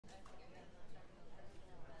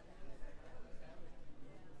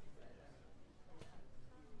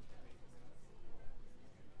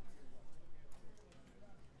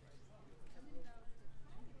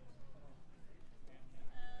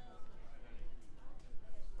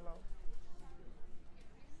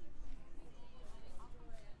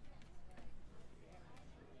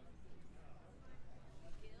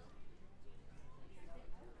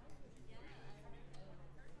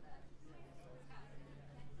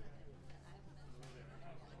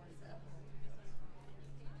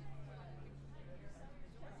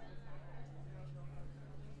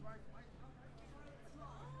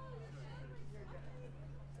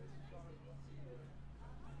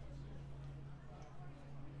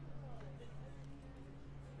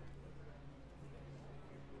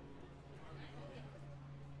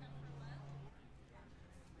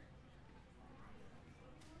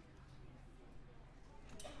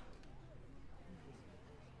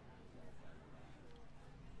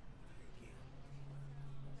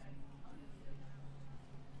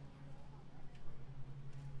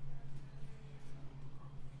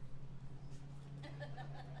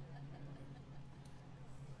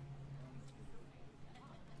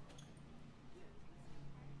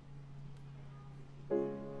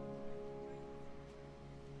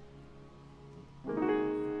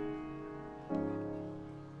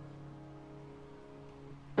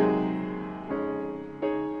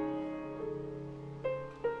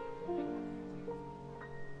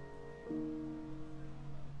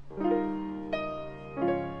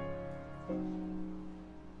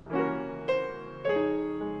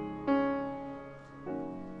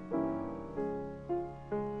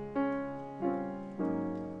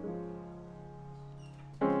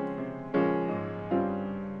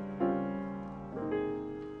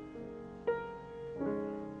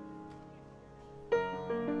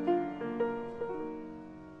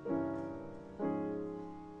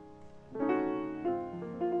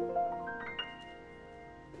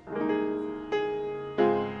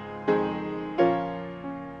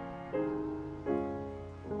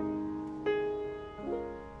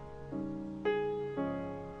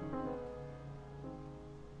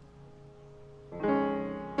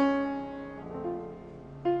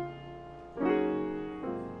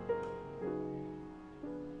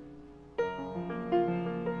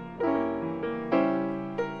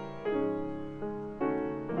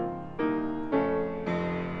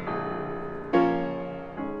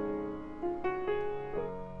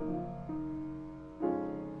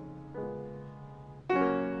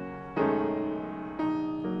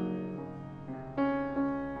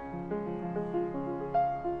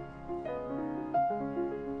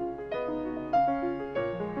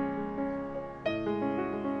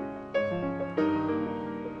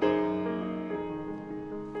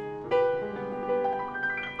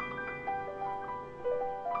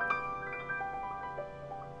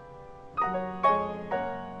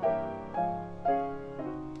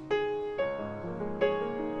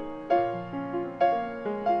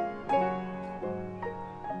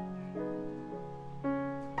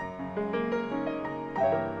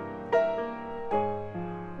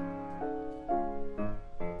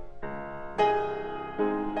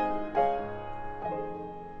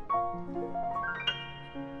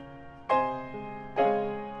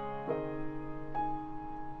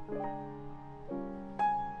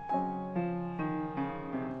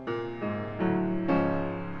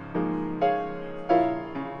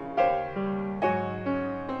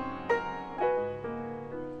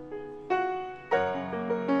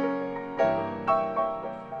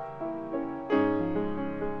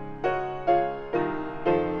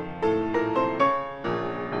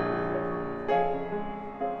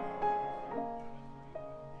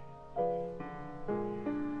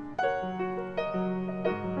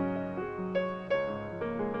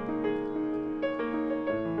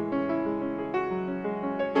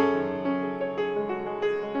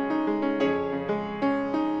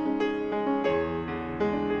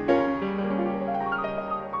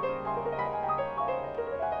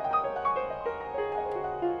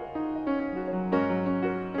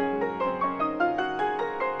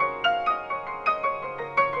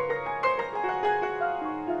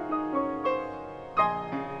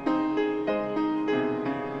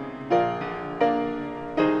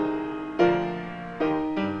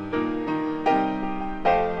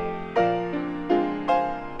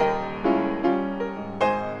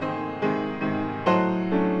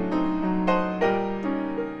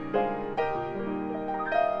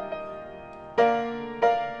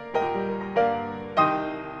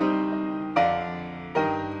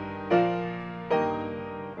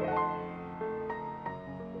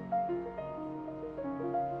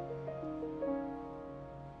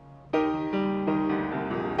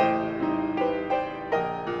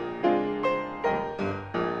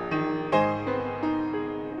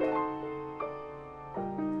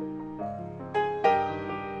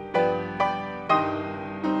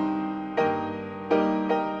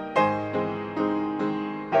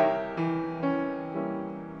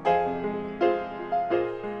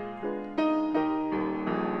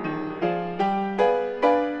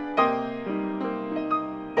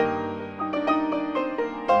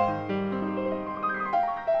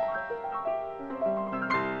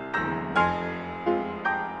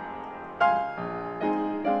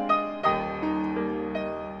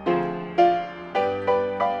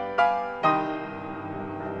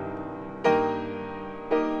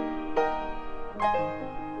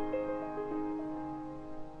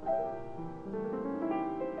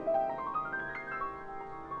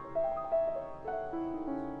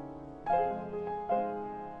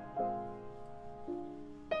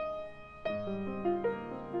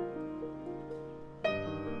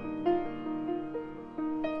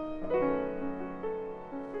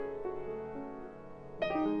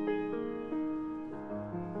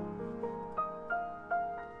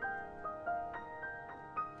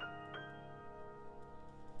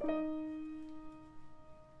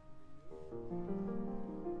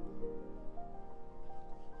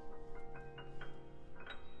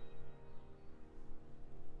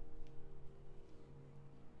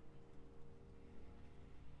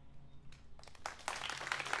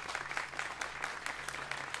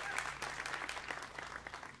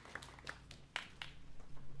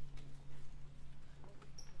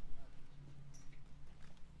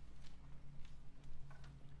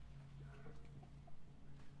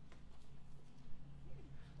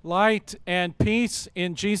Light and peace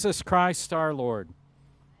in Jesus Christ our Lord.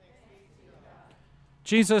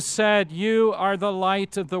 Jesus said, "You are the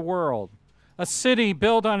light of the world. A city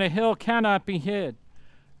built on a hill cannot be hid.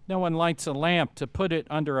 No one lights a lamp to put it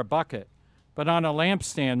under a bucket, but on a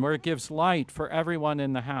lampstand where it gives light for everyone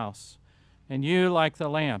in the house. And you, like the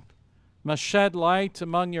lamp, must shed light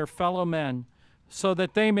among your fellow men so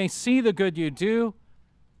that they may see the good you do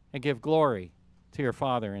and give glory to your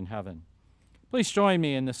Father in heaven." Please join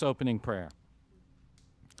me in this opening prayer.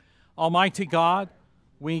 Almighty God,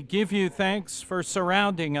 we give you thanks for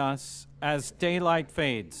surrounding us as daylight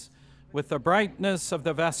fades with the brightness of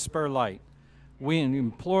the Vesper light. We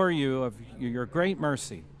implore you of your great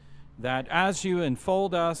mercy that as you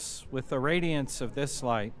enfold us with the radiance of this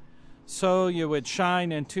light, so you would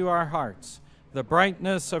shine into our hearts the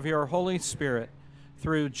brightness of your Holy Spirit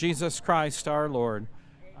through Jesus Christ our Lord.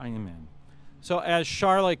 Amen. So as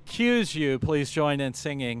Charlotte cues you, please join in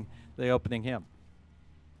singing the opening hymn.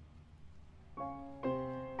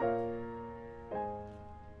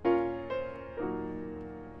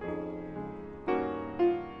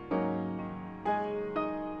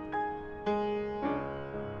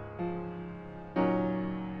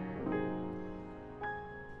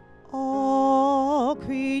 All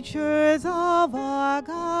creatures of our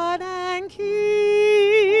God and King,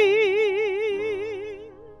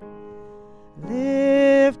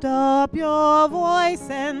 lift up your voice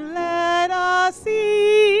and let us sing.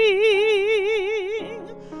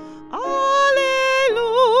 Alleluia,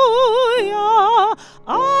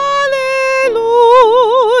 alleluia.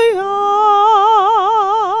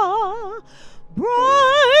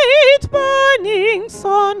 Bright burning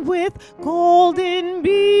sun with golden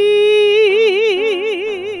beams,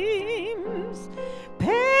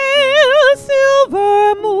 pale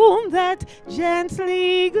silver moon that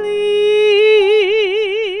gently gleams.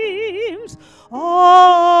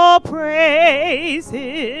 Oh, praise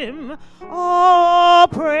him, oh,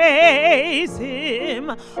 praise him.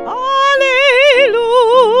 Alleluia,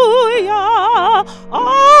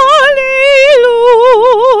 alleluia,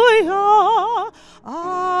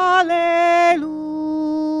 alleluia.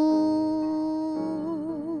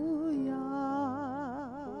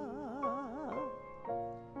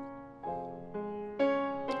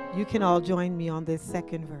 You can all join me on this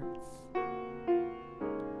second verse.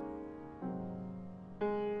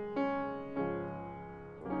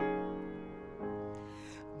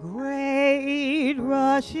 Great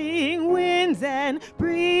rushing winds and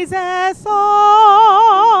breezes soft,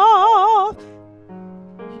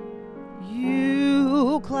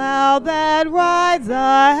 you cloud that rides the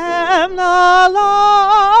heaven aloft.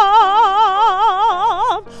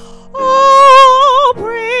 Oh,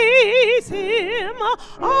 praise him,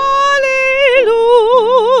 alleluia.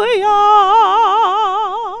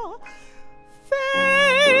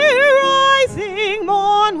 Fair rising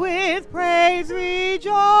morn with praise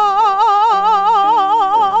rejoice.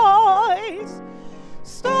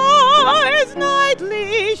 Stars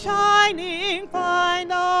nightly shining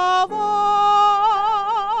find a voice.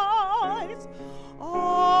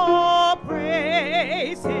 Oh,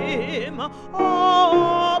 praise him,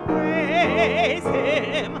 oh, praise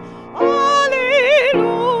him. Alleluia,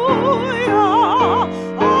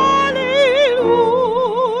 alleluia,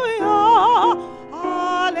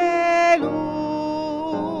 alleluia.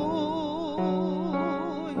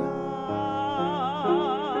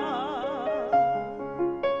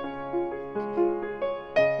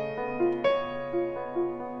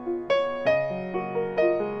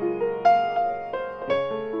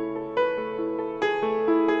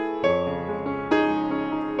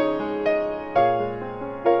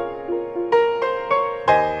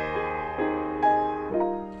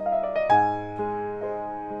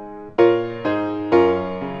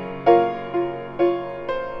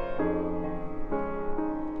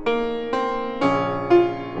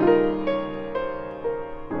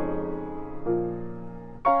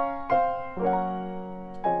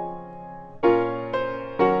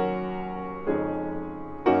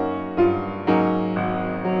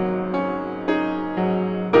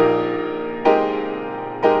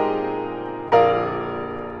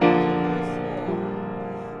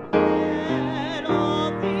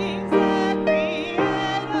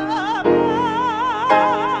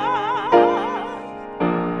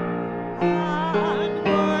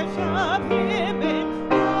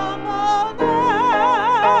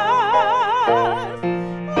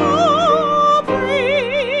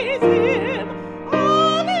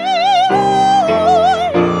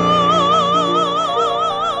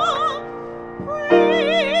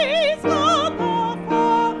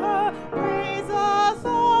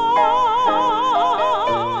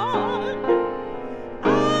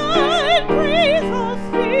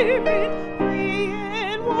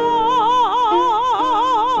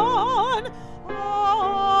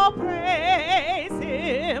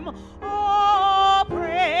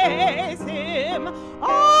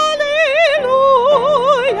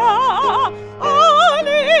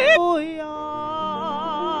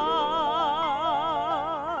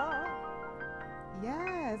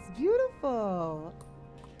 wonderful.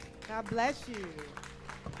 God bless you.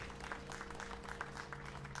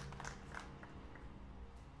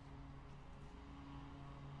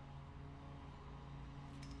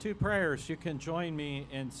 Two prayers you can join me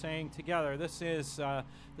in saying together. This is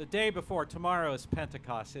the day before. Tomorrow is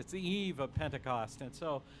Pentecost. It's the eve of Pentecost. And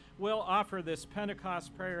so we'll offer this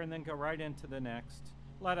Pentecost prayer and then go right into the next.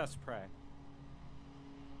 Let us pray.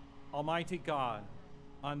 Almighty God,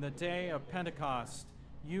 on the day of Pentecost,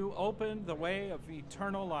 you opened the way of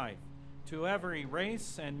eternal life to every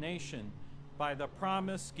race and nation by the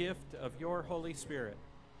promised gift of your Holy Spirit.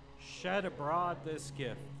 Shed abroad this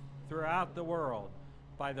gift throughout the world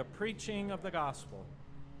by the preaching of the gospel,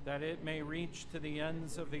 that it may reach to the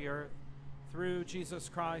ends of the earth through Jesus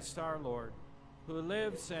Christ our Lord, who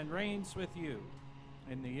lives and reigns with you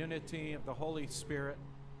in the unity of the Holy Spirit,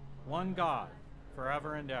 one God,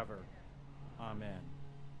 forever and ever. Amen.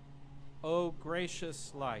 O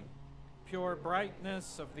gracious light, pure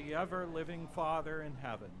brightness of the ever-living Father in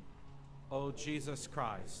heaven, O Jesus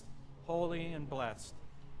Christ, holy and blessed,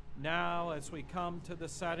 now as we come to the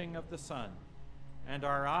setting of the sun, and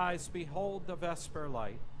our eyes behold the vesper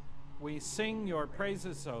light, we sing your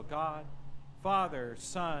praises, O God, Father,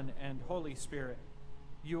 Son, and Holy Spirit.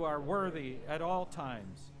 You are worthy at all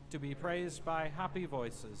times to be praised by happy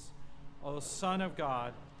voices, O Son of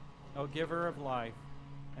God, O giver of life,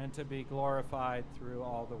 and to be glorified through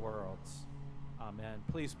all the worlds. Amen.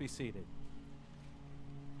 Please be seated.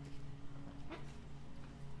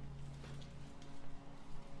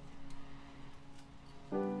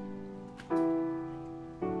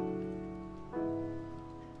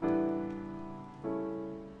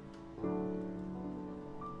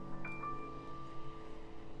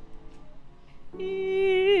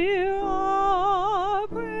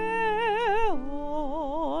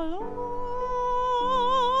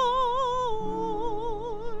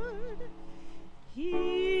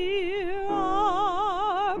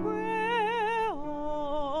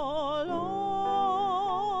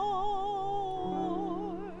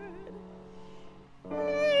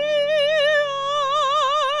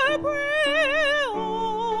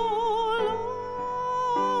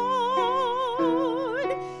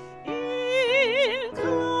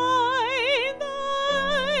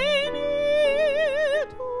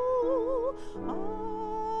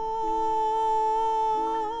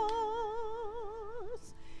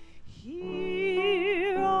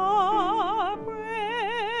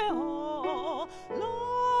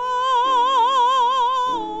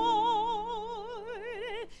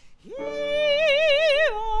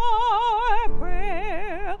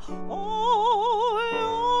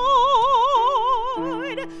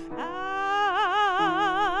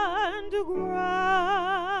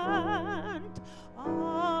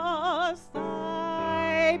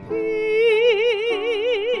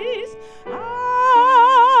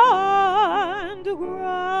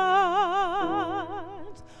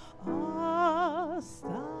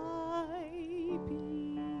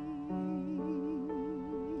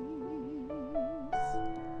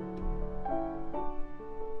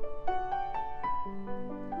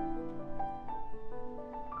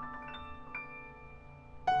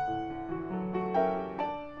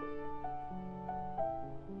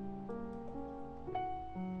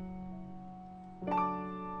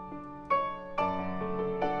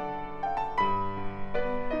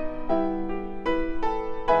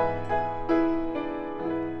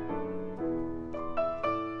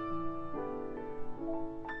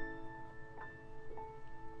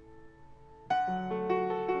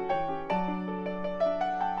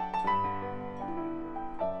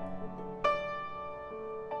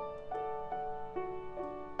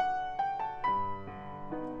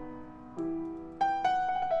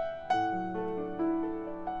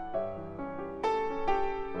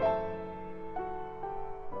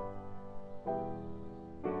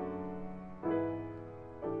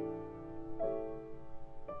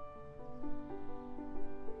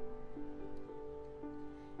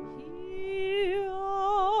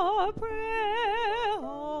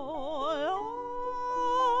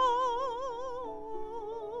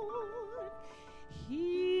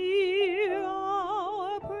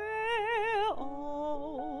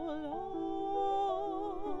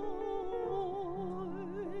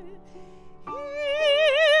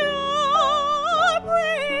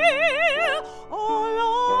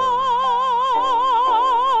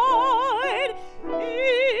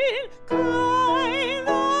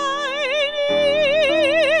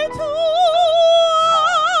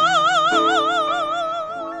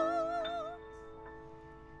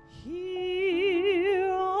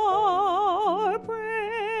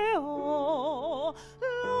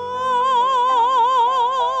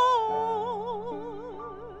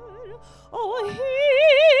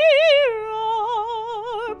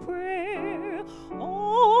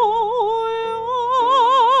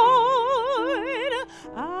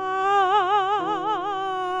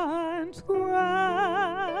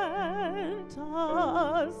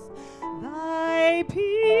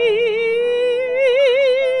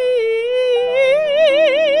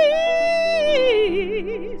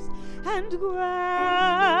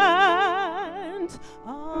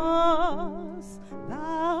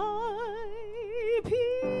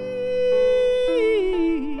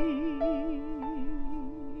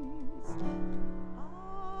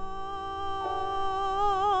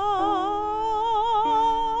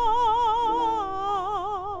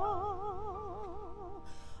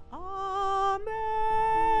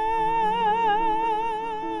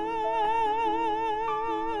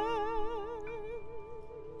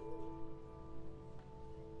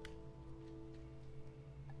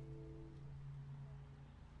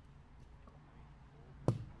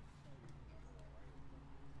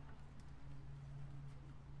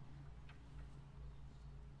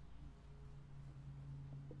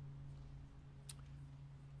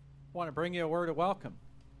 I want to bring you a word of welcome.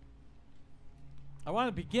 I want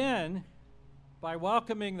to begin by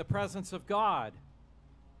welcoming the presence of God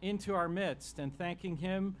into our midst and thanking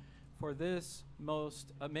Him for this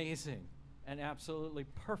most amazing and absolutely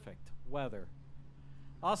perfect weather.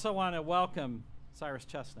 I also want to welcome Cyrus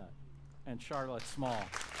Chestnut and Charlotte Small.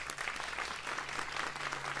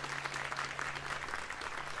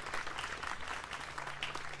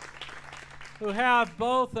 Who have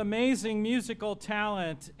both amazing musical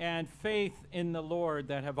talent and faith in the Lord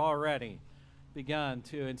that have already begun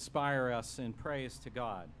to inspire us in praise to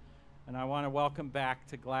God. And I want to welcome back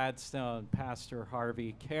to Gladstone Pastor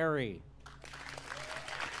Harvey Carey.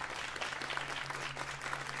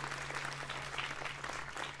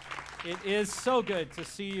 It is so good to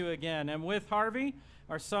see you again. And with Harvey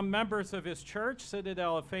are some members of his church,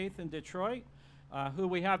 Citadel of Faith in Detroit, who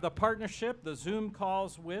we have the partnership, the Zoom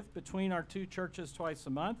calls with between our two churches twice a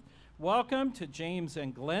month. Welcome to James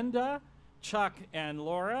and Glenda, Chuck and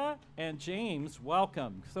Laura, and James,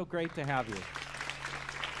 welcome. So great to have you.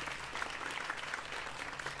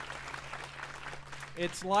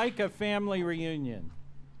 It's like a family reunion.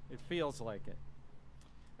 It feels like it.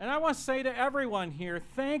 And I want to say to everyone here,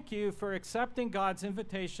 thank you for accepting God's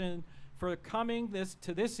invitation for coming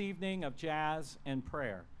to this evening of jazz and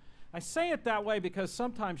prayer. I say it that way because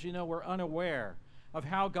sometimes, you know, we're unaware of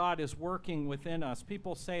how God is working within us.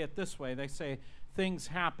 People say it this way. They say things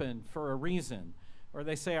happen for a reason, or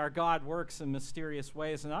they say our God works in mysterious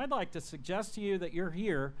ways. And I'd like to suggest to you that you're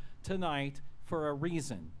here tonight for a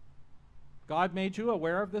reason. God made you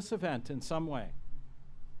aware of this event in some way.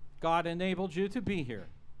 God enabled you to be here.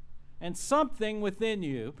 And something within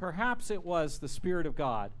you, perhaps it was the Spirit of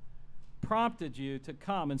God, prompted you to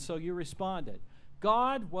come, and so you responded.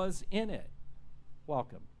 God was in it.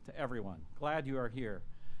 Welcome to everyone. Glad you are here.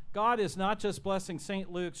 God is not just blessing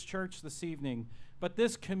St. Luke's Church this evening, but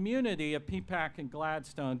this community of PPAC and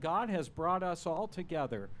Gladstone. God has brought us all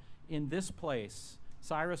together in this place.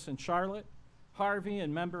 Cyrus and Charlotte, Harvey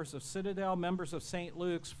and members of Citadel, members of St.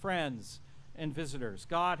 Luke's, friends and visitors.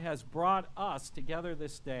 God has brought us together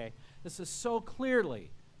this day. This is so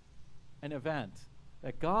clearly an event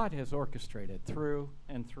that God has orchestrated through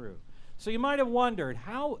and through. So you might have wondered,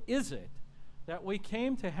 how is it that we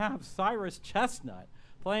came to have Cyrus Chestnut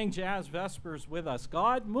playing Jazz Vespers with us?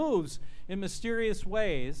 God moves in mysterious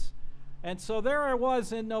ways. And so there I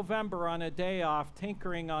was in November on a day off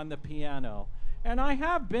tinkering on the piano. And I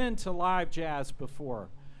have been to live jazz before.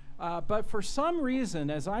 But for some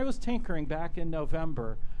reason, as I was tinkering back in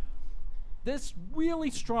November, this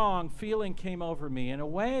really strong feeling came over me in a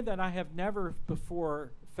way that I have never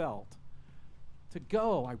before felt. To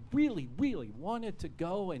go, I really, really wanted to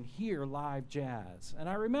go and hear live jazz. And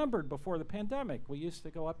I remembered before the pandemic, we used to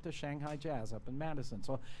go up to Shanghai Jazz up in Madison.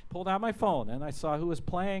 So I pulled out my phone and I saw who was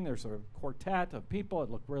playing. There's a quartet of people.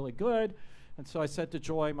 It looked really good. And so I said to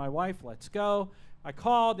Joy, my wife, let's go. I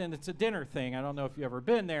called, and it's a dinner thing. I don't know if you've ever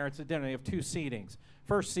been there. It's a dinner. They have two seatings.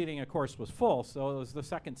 First seating, of course, was full, so it was the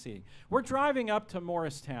second seating. We're driving up to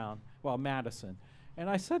Morristown, well, Madison. And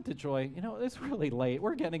I said to Joy, you know, it's really late.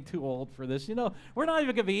 We're getting too old for this. You know, we're not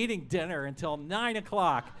even going to be eating dinner until 9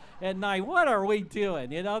 o'clock at night. What are we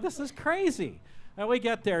doing? You know, this is crazy. And we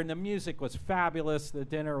get there, and the music was fabulous. The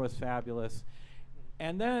dinner was fabulous.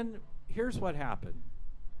 And then here's what happened.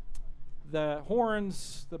 The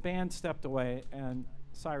horns, the band stepped away, and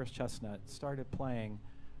Cyrus Chestnut started playing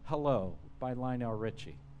Hello by Lionel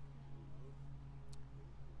Richie.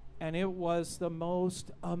 And it was the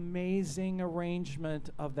most amazing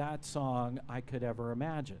arrangement of that song I could ever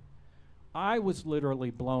imagine. I was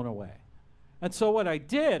literally blown away. And so what I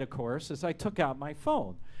did, of course, is I took out my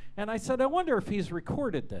phone. And I said, I wonder if he's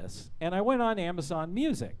recorded this. And I went on Amazon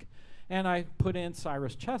Music. And I put in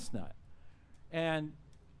Cyrus Chestnut. And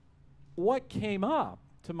what came up,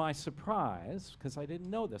 to my surprise, because I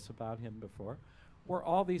didn't know this about him before, were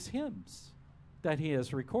all these hymns that he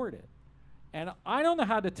has recorded. And I don't know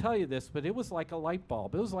how to tell you this, but it was like a light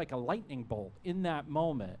bulb. It was like a lightning bolt in that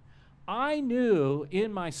moment. I knew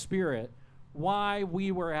in my spirit why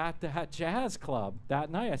we were at that jazz club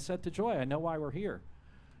that night. I said to Joy, I know why we're here.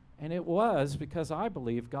 And it was because I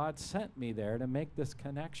believe God sent me there to make this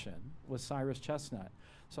connection with Cyrus Chestnut.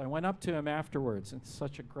 So I went up to him afterwards, and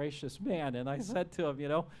such a gracious man, and I said to him, you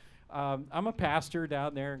know, I'm a pastor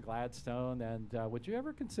down there in Gladstone, and would you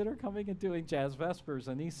ever consider coming and doing Jazz Vespers?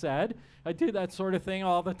 And he said, I do that sort of thing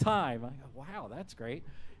all the time. I go, wow, that's great.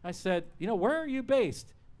 I said, you know, where are you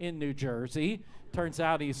based? In New Jersey. Turns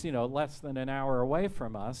out he's, you know, less than an hour away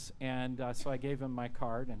from us. And so I gave him my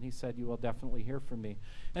card, and he said, you will definitely hear from me.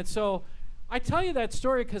 And so I tell you that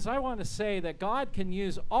story because I want to say that God can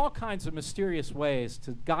use all kinds of mysterious ways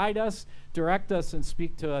to guide us, direct us, and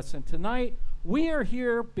speak to us. And tonight, we are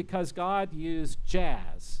here because God used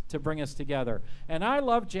jazz to bring us together. And I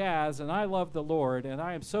love jazz, and I love the Lord, and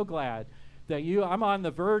I am so glad that I'm on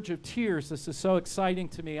the verge of tears. This is so exciting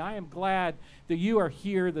to me. I am glad that you are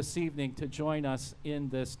here this evening to join us in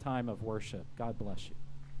this time of worship. God bless you.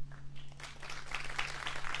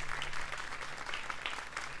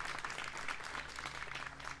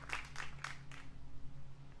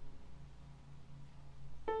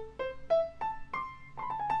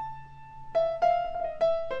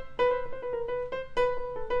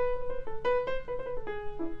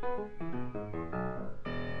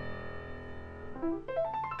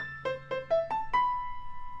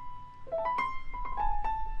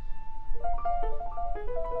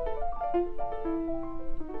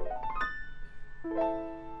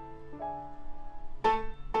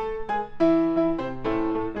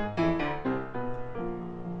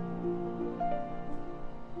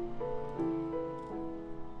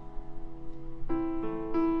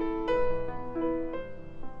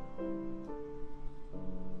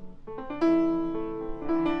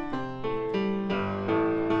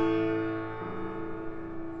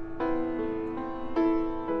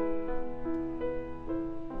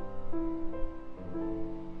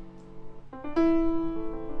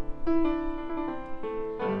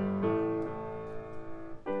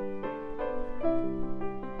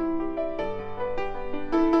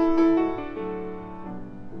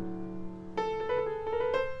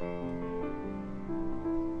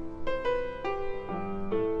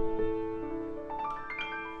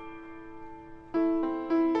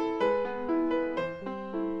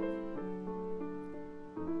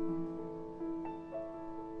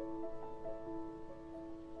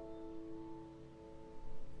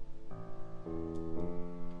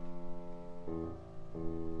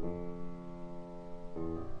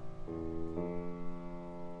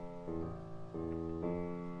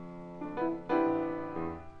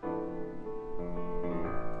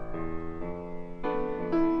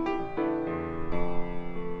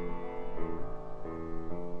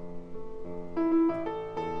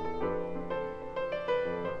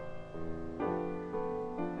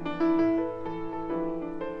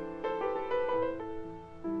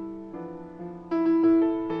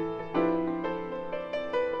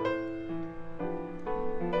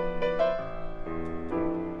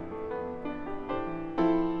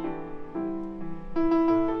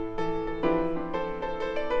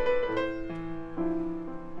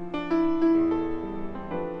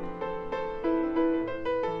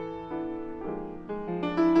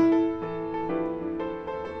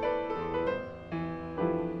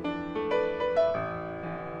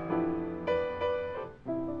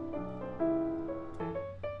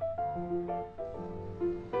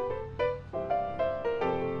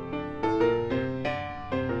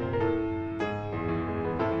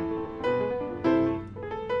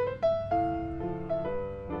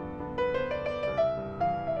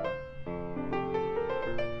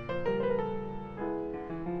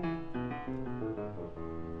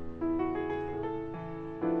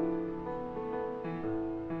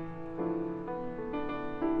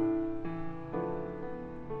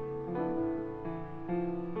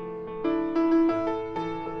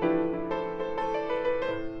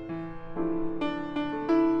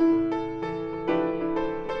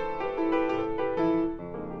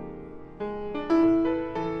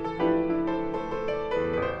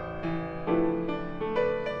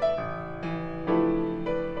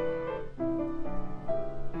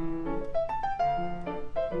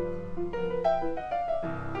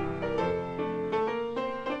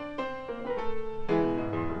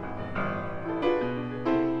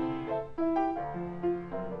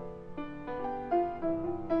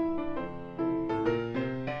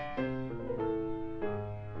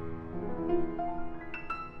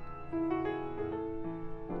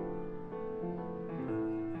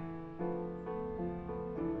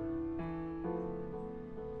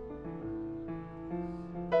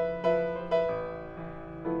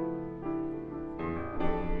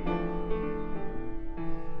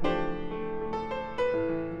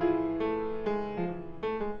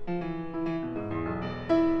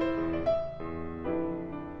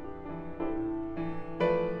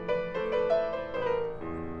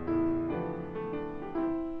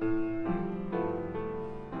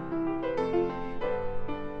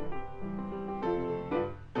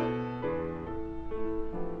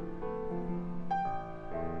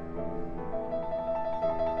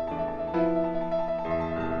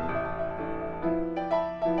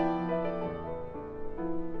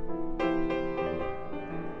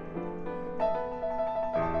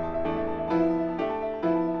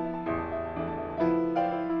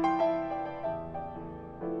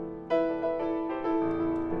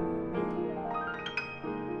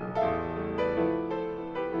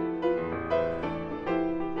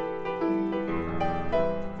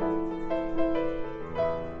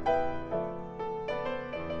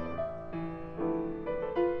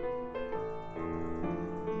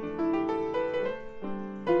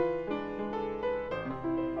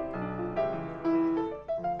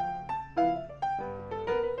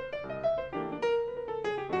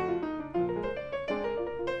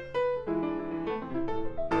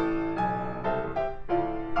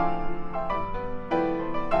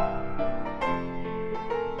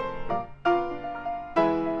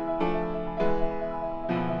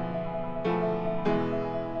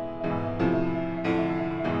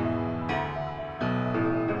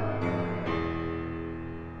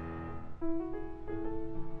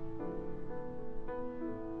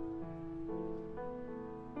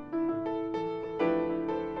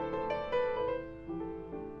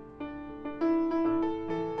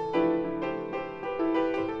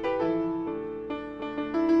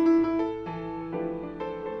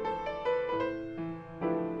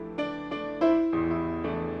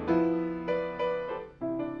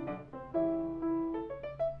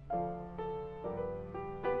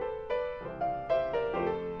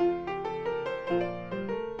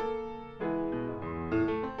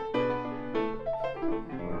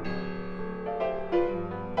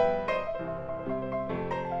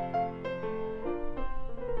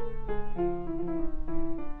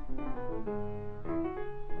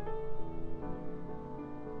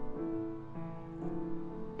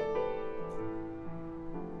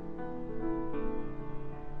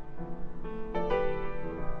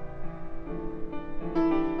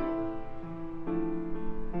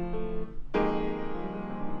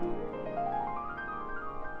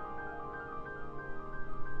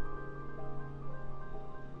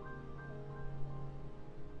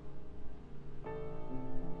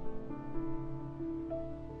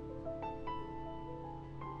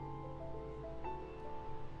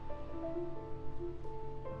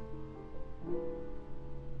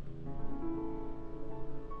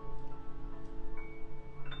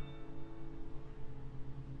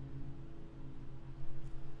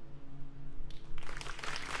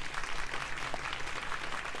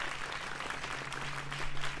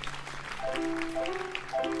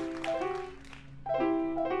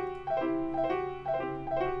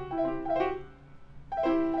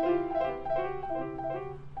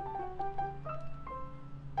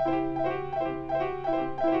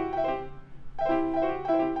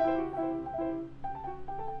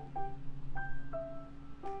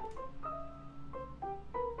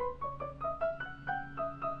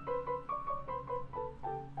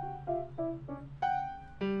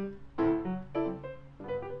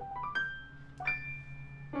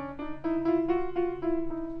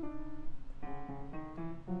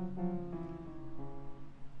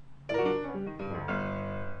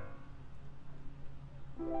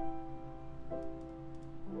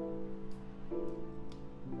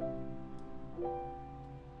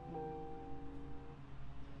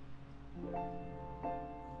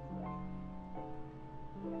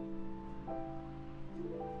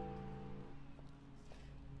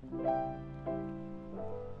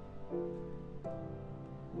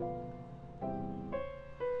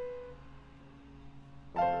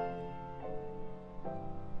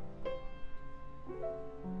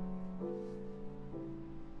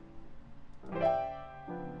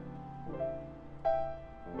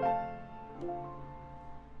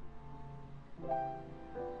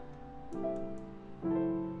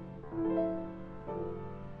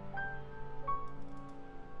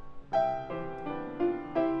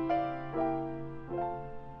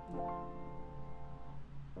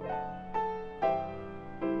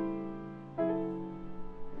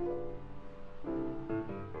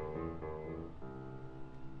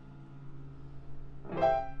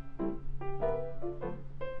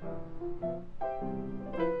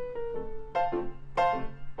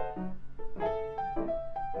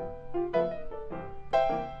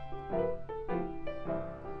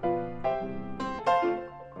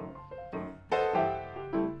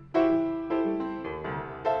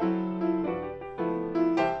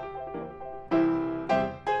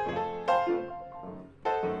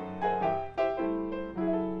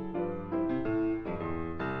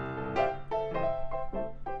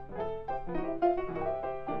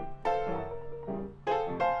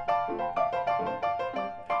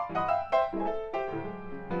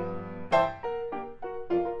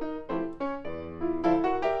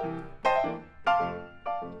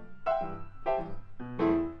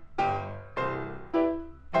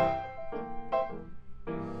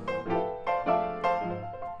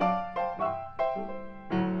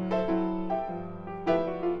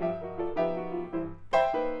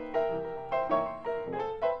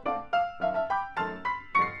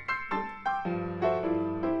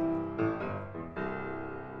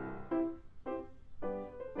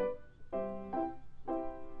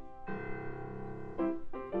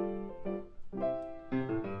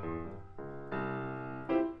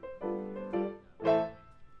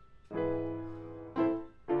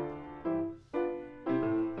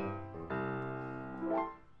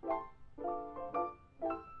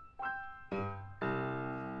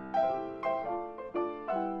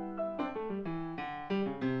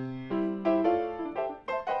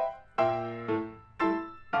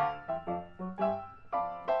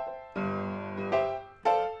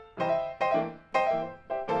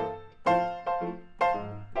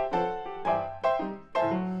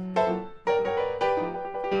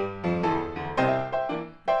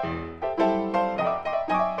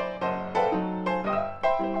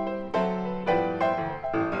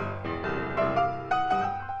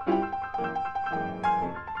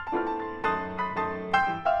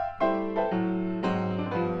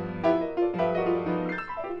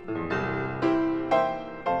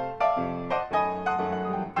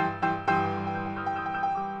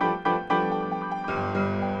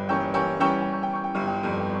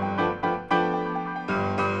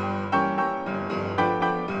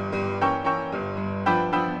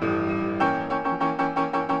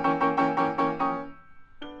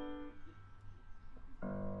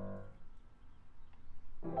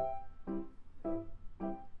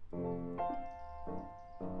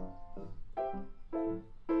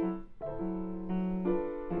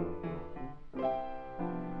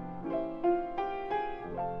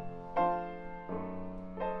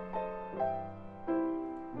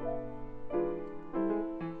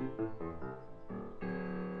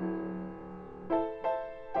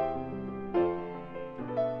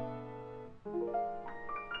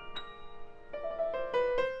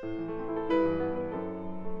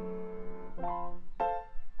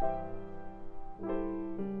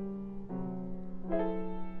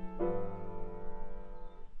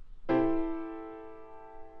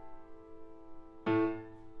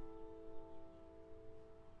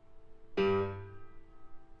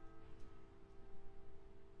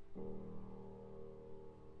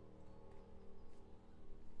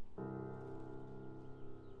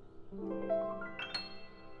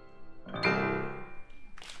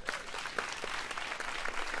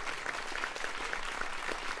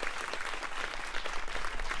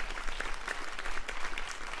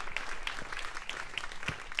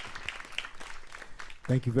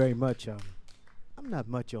 Thank you very much. I'm not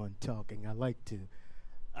much on talking.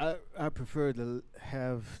 I prefer to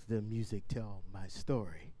have the music tell my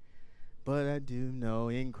story. But I do know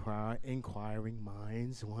inquiring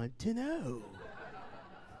minds want to know.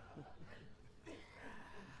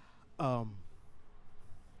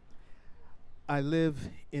 I live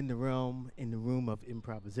in the room of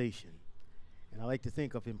improvisation. And I like to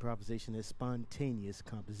think of improvisation as spontaneous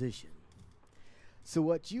composition. So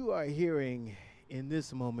what you are hearing in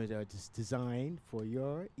this moment are just designed for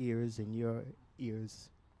your ears and your ears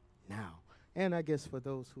now. And I guess for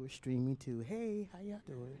those who are streaming too, hey, how y'all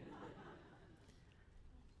doing?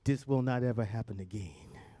 This will not ever happen again.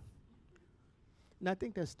 And I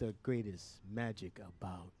think that's the greatest magic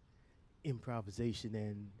about improvisation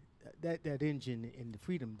and that engine and the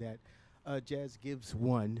freedom that jazz gives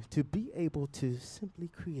one to be able to simply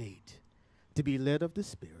create, to be led of the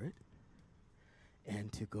Spirit,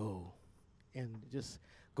 and to go and just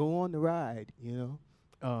go on the ride, you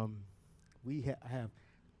know. I have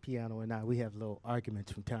piano and we have little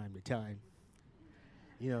arguments from time to time.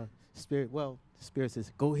 You know, Spirit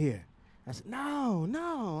says, go here. I said, no,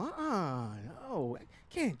 no, I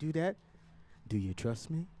can't do that. Do you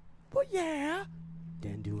trust me? Well, yeah.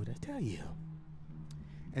 Then do what I tell you.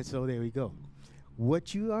 And so there we go.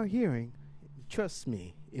 What you are hearing, trust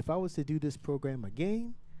me, if I was to do this program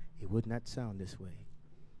again, it would not sound this way.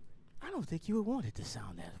 I don't think you would want it to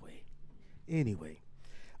sound that way. Anyway,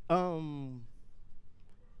 Hello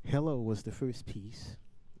was the first piece.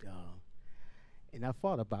 And I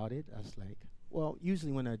thought about it. I was like, well,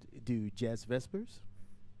 usually when I do jazz vespers,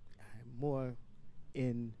 I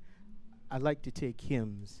like to take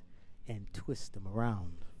hymns and twist them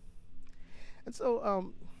around. And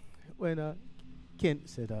so when Kent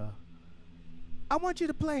said, I want you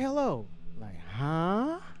to play Hello. Like,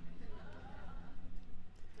 huh?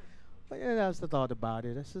 But then I just thought about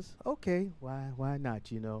it. I says, okay, why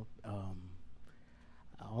not, you know?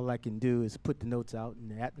 All I can do is put the notes out in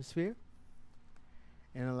the atmosphere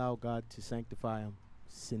and allow God to sanctify them,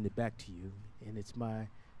 send it back to you. And it's my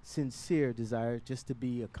sincere desire just to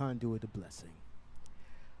be a conduit of blessing.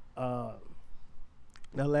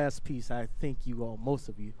 The last piece, I think you all, most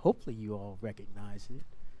of you, hopefully you all recognize it.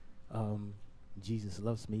 Jesus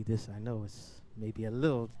Loves Me. This I know is maybe a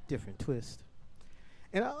little different twist.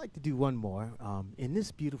 And I'd like to do one more. In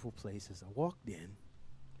this beautiful place, as I walked in,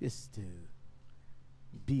 just to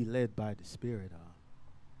be led by the Spirit.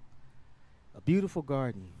 A beautiful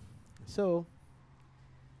garden. So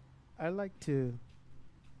I like to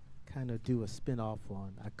kind of do a spin-off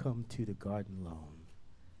on I Come to the Garden Alone.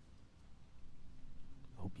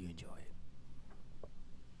 Hope you enjoy it.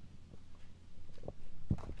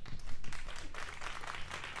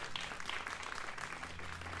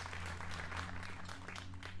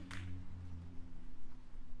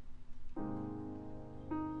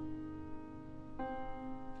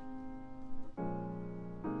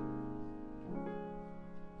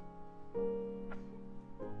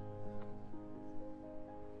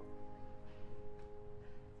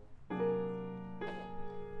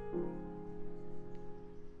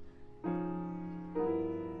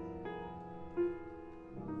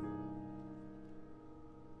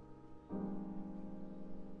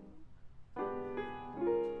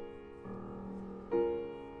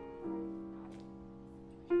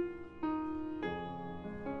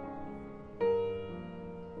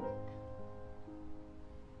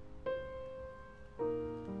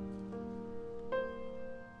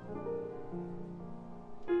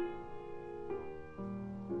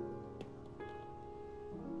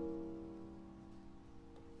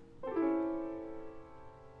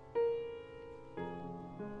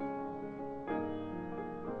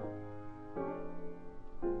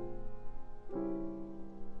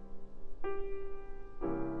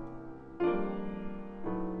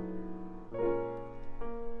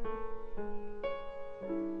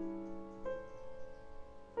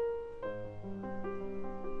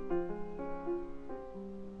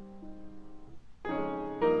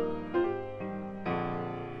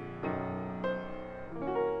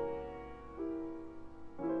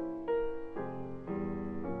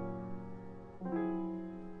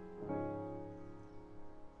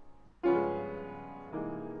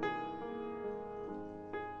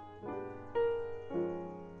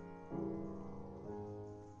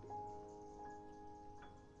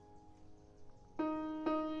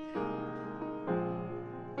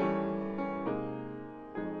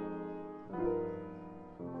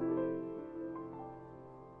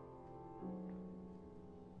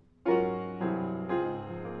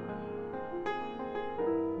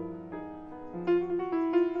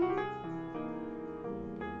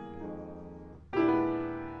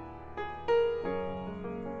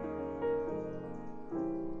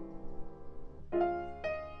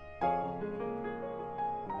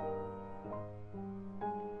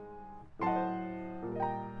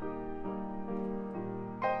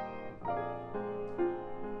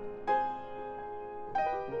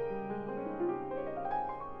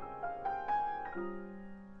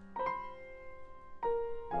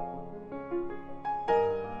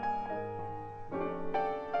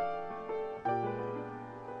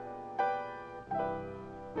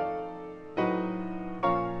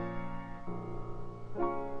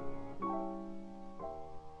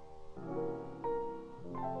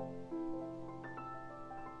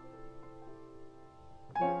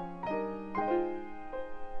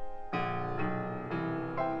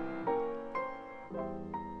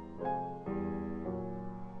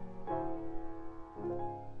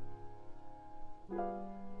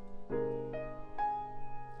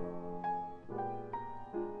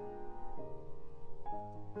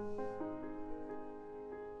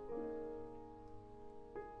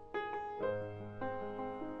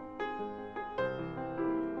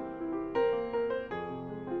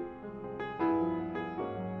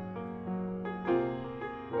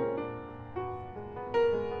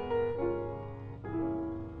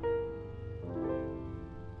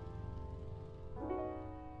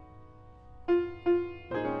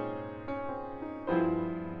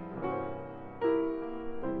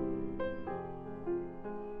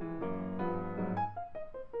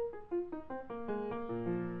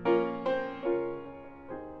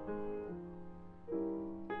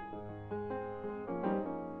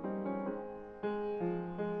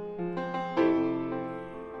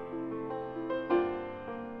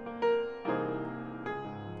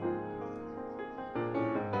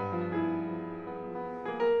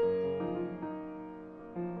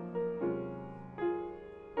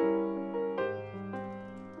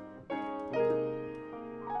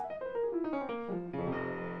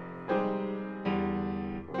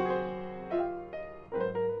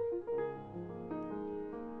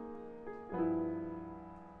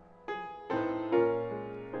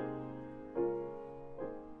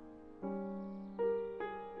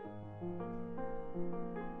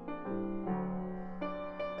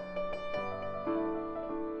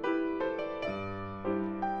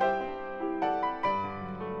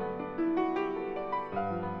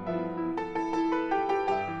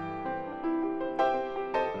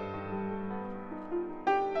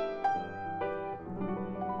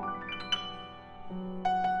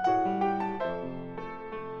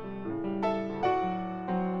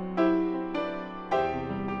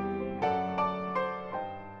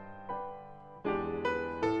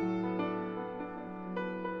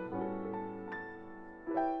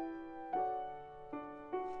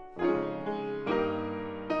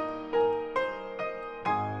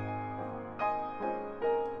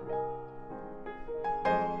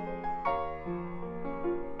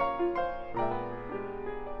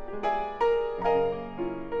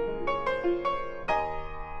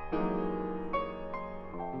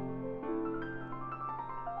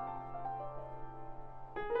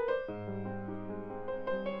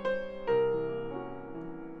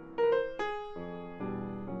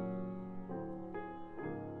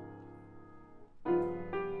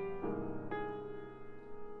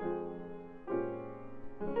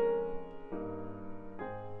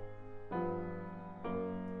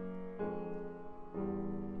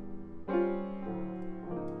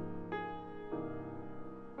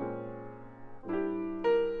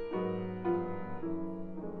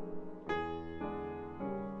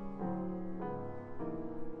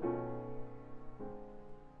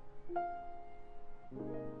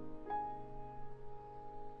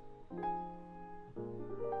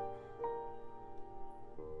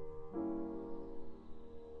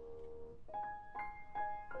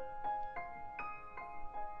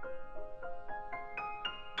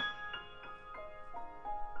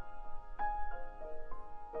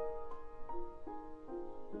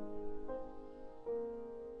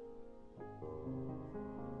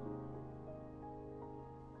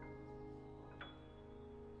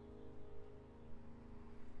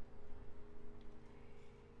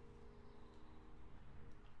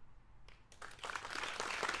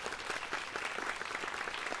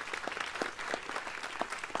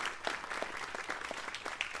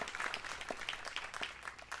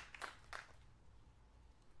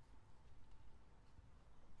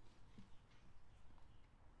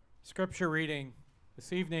 Scripture reading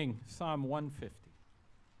this evening, Psalm 150.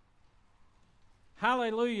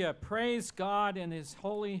 Hallelujah! Praise God in his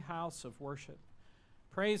holy house of worship.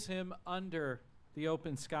 Praise him under the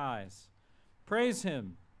open skies. Praise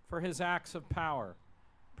him for his acts of power.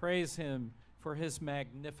 Praise him for his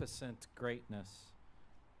magnificent greatness.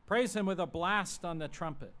 Praise him with a blast on the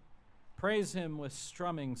trumpet. Praise him with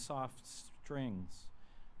strumming soft strings.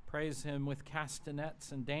 Praise him with castanets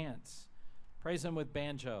and dance. Praise him with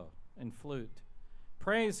banjo and flute.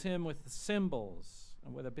 Praise him with cymbals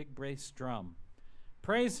and with a big bass drum.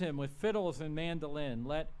 Praise him with fiddles and mandolin.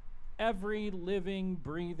 Let every living,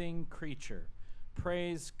 breathing creature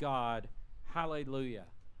praise God. Hallelujah.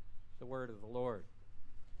 The word of the Lord.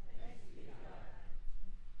 Thanks be to God.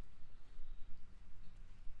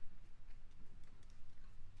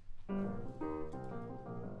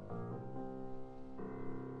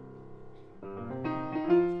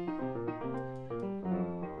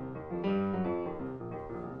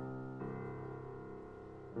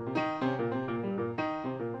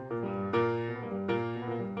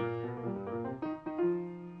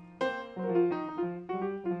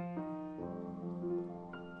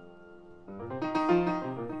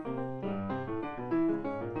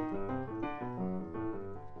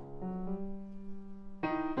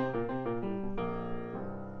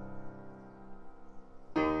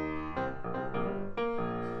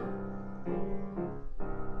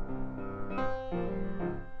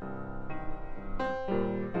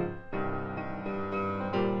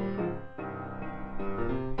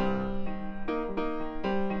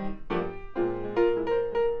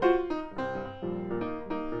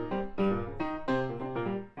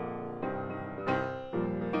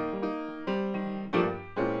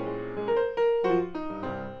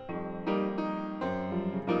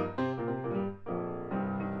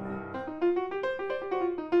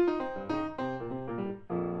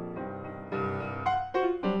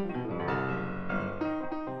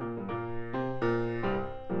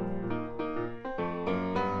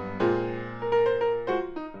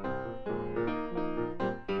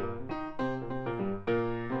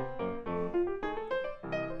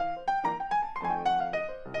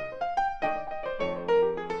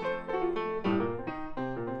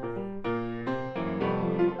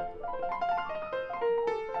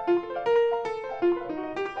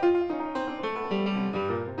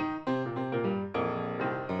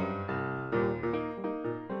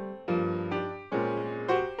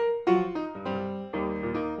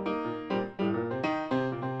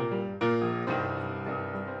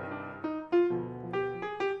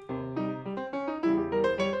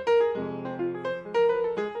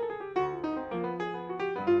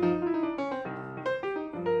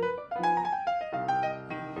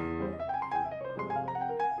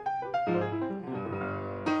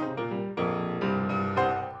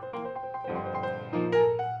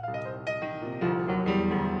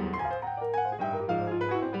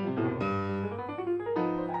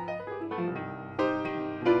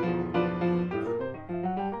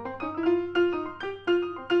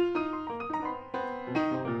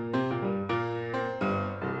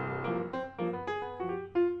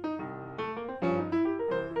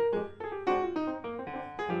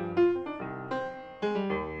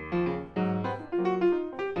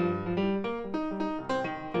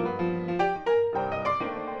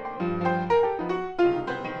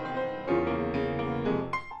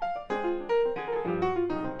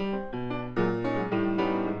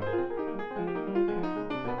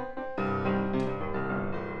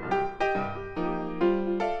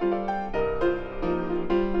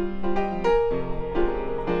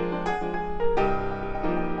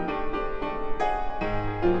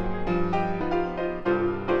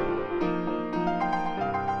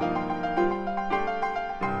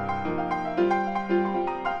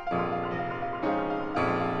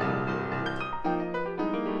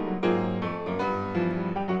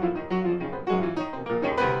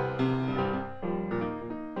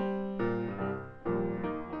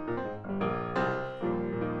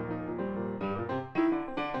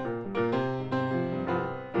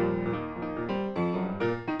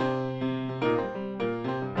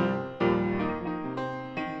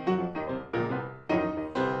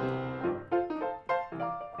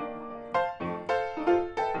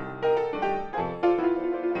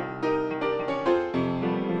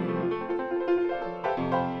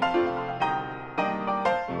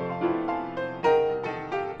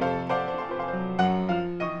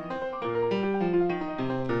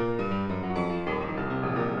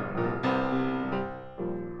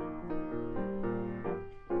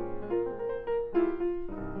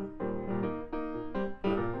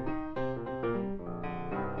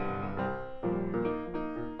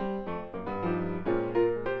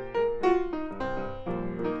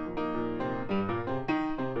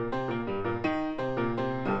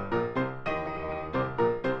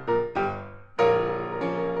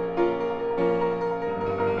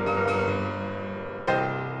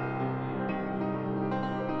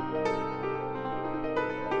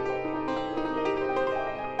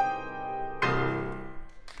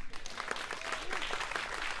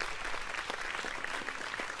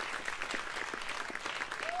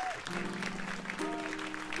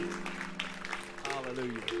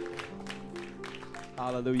 Hallelujah.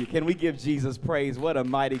 Hallelujah. Can we give Jesus praise? What a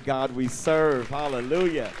mighty God we serve.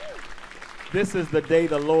 Hallelujah. This is the day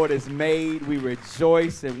the Lord has made. We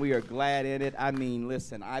rejoice and we are glad in it. I mean,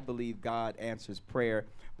 listen, I believe God answers prayer,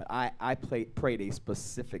 but I prayed a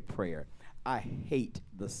specific prayer. I hate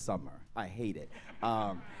the summer. I hate it.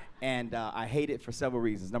 And I hate it for several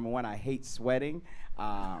reasons. Number one, I hate sweating.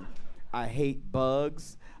 I hate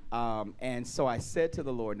bugs. And so I said to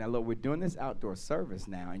the Lord, now, Lord, we're doing this outdoor service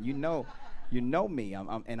now, and you know me,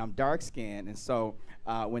 I'm dark skinned, and so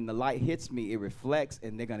when the light hits me, it reflects,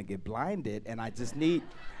 and they're gonna get blinded. And I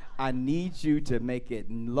need you to make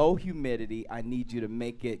it low humidity. I need you to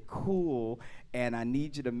make it cool, and I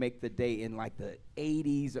need you to make the day in like the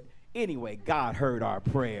 80s. Anyway, God heard our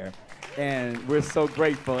prayer, and we're so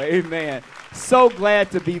grateful. Amen. So glad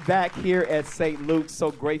to be back here at St. Luke's. So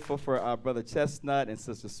grateful for Brother Chestnut and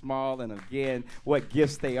Sister Small, and again, what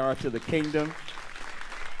gifts they are to the kingdom.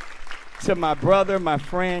 To my brother, my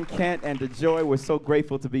friend Kent, and to Joy, we're so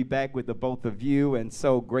grateful to be back with the both of you, and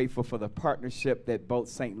so grateful for the partnership that both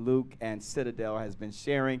St. Luke and Citadel has been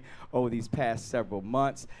sharing over these past several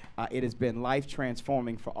months. It has been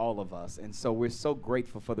life-transforming for all of us, and so we're so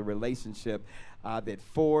grateful for the relationship that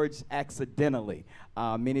forged accidentally.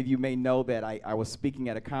 Many of you may know that I was speaking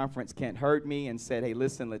at a conference. Kent heard me and said, hey,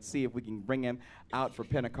 listen, let's see if we can bring him out for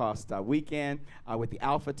Pentecost weekend with the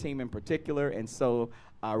Alpha team in particular, and so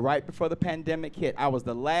right before the pandemic hit, I was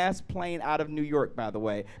the last plane out of New York, by the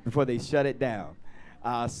way, before they shut it down.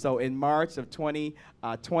 So in March of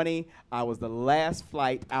 2020, I was the last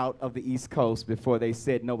flight out of the East Coast before they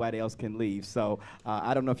said nobody else can leave. So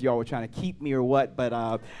I don't know if y'all were trying to keep me or what,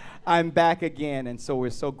 but I'm back again, and so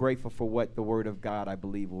we're so grateful for what the Word of God, I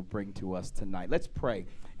believe, will bring to us tonight. Let's pray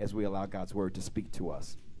as we allow God's Word to speak to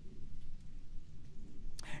us.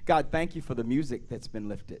 God, thank you for the music that's been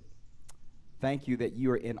lifted. Thank you that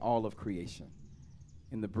you are in all of creation,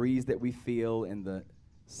 in the breeze that we feel, in the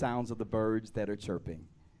sounds of the birds that are chirping,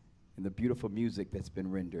 in the beautiful music that's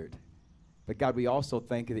been rendered. But God, we also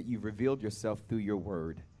thank you that you've revealed yourself through your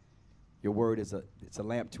word. Your word is it's a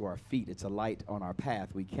lamp to our feet. It's a light on our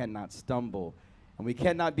path. We cannot stumble, and we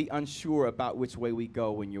cannot be unsure about which way we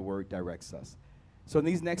go when your word directs us. So in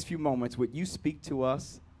these next few moments, would you speak to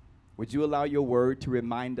us? Would you allow your word to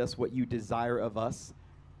remind us what you desire of us?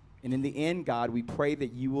 And in the end, God, we pray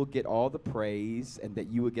that you will get all the praise and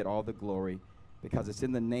that you will get all the glory, because it's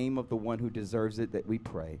in the name of the one who deserves it that we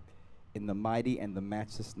pray. In the mighty and the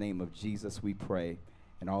matchless name of Jesus we pray.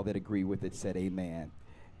 And all that agree with it said amen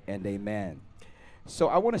and amen. So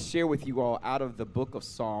I want to share with you all out of the book of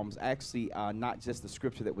Psalms, actually not just the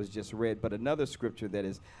scripture that was just read, but another scripture that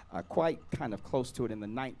is quite kind of close to it in the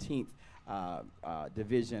 19th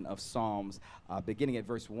division of Psalms, beginning at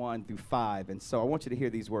verse 1 through 5. And so I want you to hear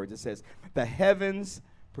these words. It says, the heavens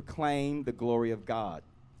proclaim the glory of God.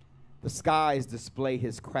 The skies display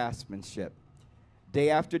his craftsmanship. Day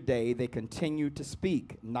after day they continue to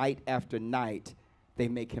speak. Night after night they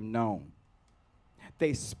make him known.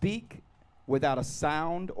 They speak without a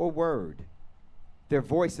sound or word. Their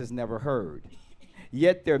voice is never heard.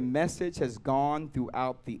 Yet their message has gone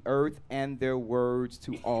throughout the earth, and their words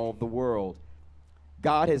to all the world.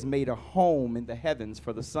 God has made a home in the heavens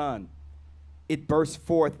for the sun. It bursts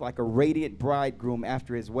forth like a radiant bridegroom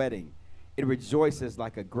after his wedding. It rejoices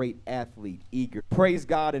like a great athlete, eager. Praise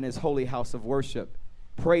God in his holy house of worship.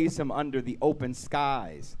 Praise him under the open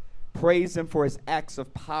skies. Praise him for his acts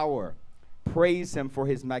of power. Praise him for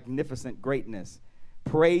his magnificent greatness.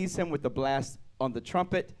 Praise him with the blast on the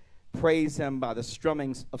trumpet. Praise him by the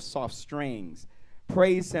strummings of soft strings.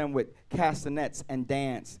 Praise him with castanets and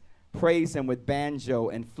dance. Praise him with banjo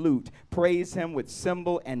and flute. Praise him with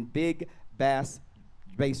cymbal and big bass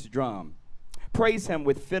drum. Praise him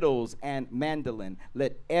with fiddles and mandolin.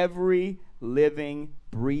 Let every living,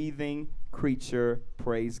 breathing creature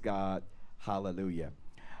praise God. Hallelujah.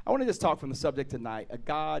 I want to just talk from the subject tonight, a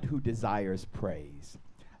God who desires praise.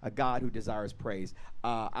 A God who desires praise.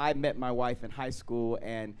 I met my wife in high school,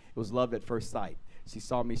 and it was love at first sight. She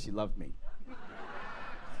saw me, she loved me.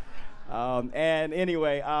 And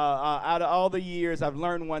anyway, out of all the years, I've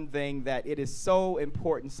learned one thing, that it is so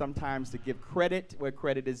important sometimes to give credit where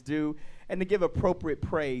credit is due, and to give appropriate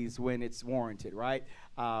praise when it's warranted, right?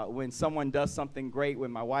 When someone does something great, when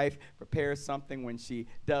my wife prepares something, when she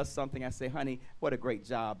does something, I say, honey, what a great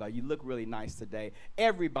job. You look really nice today.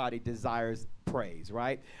 Everybody desires praise,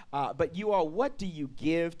 right? But you all, what do you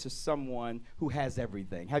give to someone who has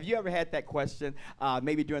everything? Have you ever had that question?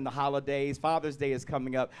 Maybe during the holidays. Father's Day is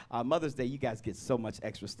coming up. Mother's Day, you guys get so much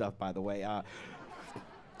extra stuff, by the way.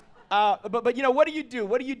 But you know, what do you do?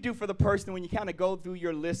 What do you do for the person when you kind of go through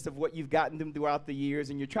your list of what you've gotten them throughout the years,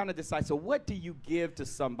 and you're trying to decide, so what do you give to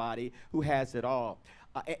somebody who has it all?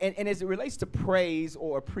 And as it relates to praise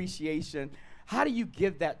or appreciation, how do you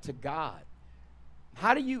give that to God?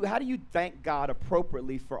 How do you thank God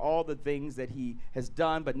appropriately for all the things that he has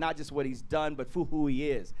done, but not just what he's done, but for who he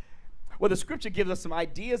is? Well, the scripture gives us some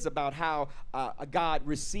ideas about how God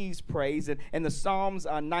receives praise. And in the Psalms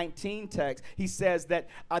 19 text, he says that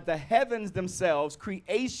the heavens themselves,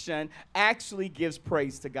 creation, actually gives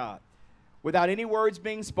praise to God. Without any words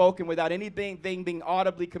being spoken, without anything being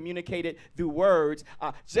audibly communicated through words,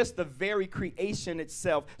 just the very creation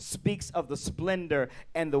itself speaks of the splendor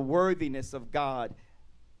and the worthiness of God,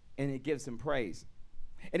 and it gives him praise.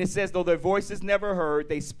 And it says, though their voice is never heard,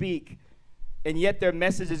 they speak, and yet their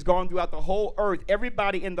message is gone throughout the whole earth.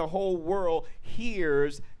 Everybody in the whole world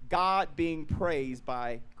hears God being praised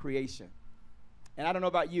by creation. And I don't know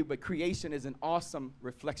about you, but creation is an awesome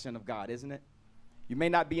reflection of God, isn't it? You may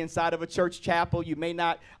not be inside of a church chapel. You may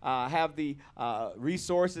not have the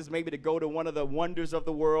resources maybe to go to one of the wonders of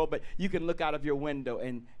the world, but you can look out of your window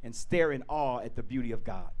and stare in awe at the beauty of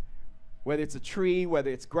God. Whether it's a tree,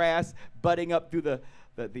 whether it's grass budding up through the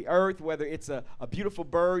earth, whether it's a beautiful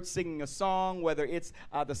bird singing a song, whether it's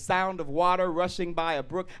the sound of water rushing by a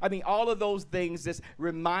brook. I mean, all of those things just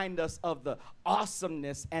remind us of the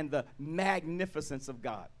awesomeness and the magnificence of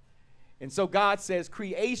God. And so God says,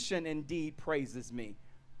 creation indeed praises me.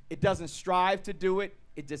 It doesn't strive to do it,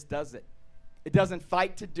 it just does it. It doesn't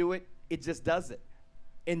fight to do it, it just does it.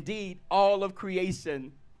 Indeed, all of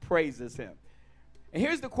creation praises him. And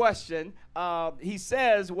here's the question. He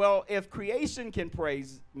says, well, if creation can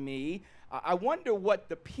praise me, I wonder what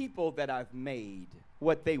the people that I've made,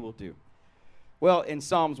 what they will do. Well, in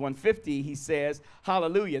Psalms 150, he says,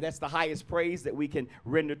 hallelujah. That's the highest praise that we can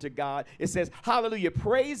render to God. It says, hallelujah,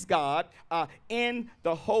 praise God in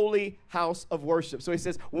the holy house of worship. So he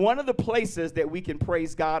says, one of the places that we can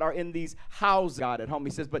praise God are in these houses, God at home. He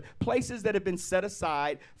says, but places that have been set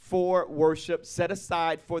aside for worship, set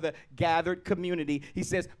aside for the gathered community. He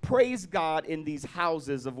says, praise God in these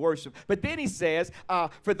houses of worship. But then he says,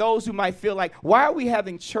 for those who might feel like, why are we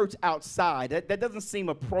having church outside? That doesn't seem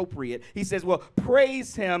appropriate. He says, well,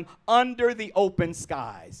 praise him under the open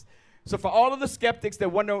skies. So for all of the skeptics that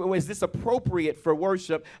wonder, is this appropriate for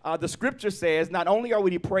worship? The scripture says not only are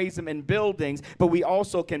we to praise him in buildings, but we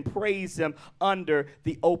also can praise him under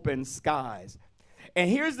the open skies. And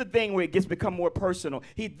here's the thing where it gets become more personal.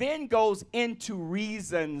 He then goes into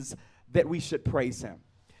reasons that we should praise him.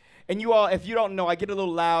 And you all, if you don't know, I get a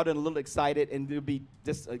little loud and a little excited, and you'll be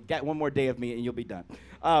just get one more day of me and you'll be done.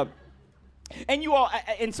 And you all,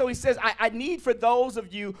 and so he says, I need for those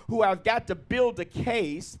of you who have got to build a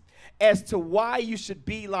case as to why you should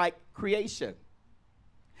be like creation.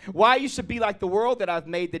 Why you should be like the world that I've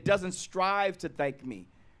made that doesn't strive to thank me,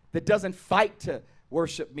 that doesn't fight to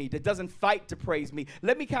worship me, that doesn't fight to praise me.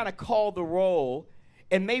 Let me kind of call the roll,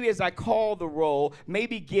 and maybe as I call the roll,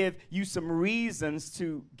 maybe give you some reasons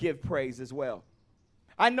to give praise as well.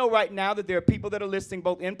 I know right now that there are people that are listening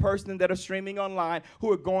both in person and that are streaming online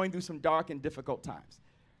who are going through some dark and difficult times.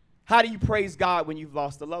 How do you praise God when you've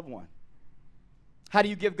lost a loved one? How do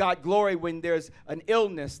you give God glory when there's an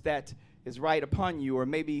illness that is right upon you, or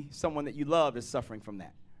maybe someone that you love is suffering from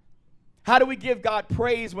that? How do we give God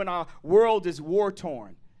praise when our world is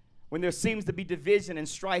war-torn, when there seems to be division and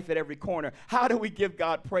strife at every corner? How do we give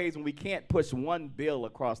God praise when we can't push one bill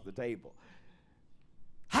across the table?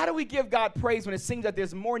 How do we give God praise when it seems that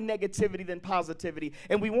there's more negativity than positivity?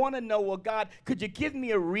 And we want to know, well, God, could you give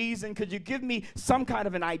me a reason? Could you give me some kind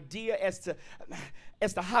of an idea as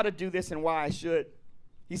to how to do this and why I should?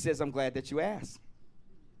 He says, I'm glad that you asked.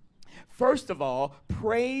 First of all,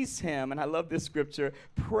 praise him, and I love this scripture,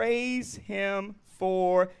 praise him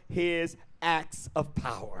for his acts of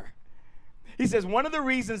power. He says one of the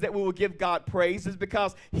reasons that we will give God praise is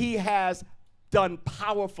because he has done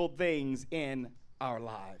powerful things in our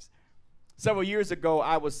lives. Several years ago,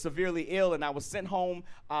 I was severely ill, and I was sent home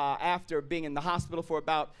after being in the hospital for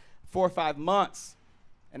about 4 or 5 months,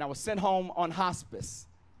 and I was sent home on hospice.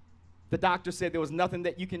 The doctor said there was nothing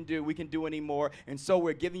that we can do anymore, and so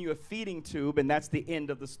we're giving you a feeding tube, and that's the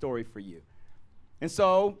end of the story for you. And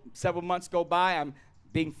so several months go by, I'm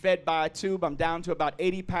being fed by a tube, I'm down to about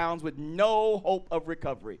 80 pounds with no hope of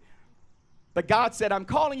recovery. But God said, I'm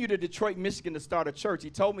calling you to Detroit, Michigan to start a church. He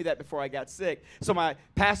told me that before I got sick. So my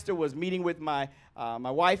pastor was meeting with my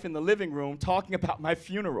wife in the living room talking about my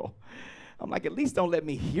funeral. I'm like, at least don't let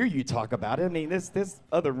me hear you talk about it. I mean, there's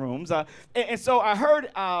other rooms. And so I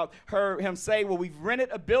heard him say, well, we've rented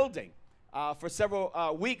a building. for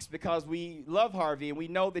several weeks because we love Harvey and we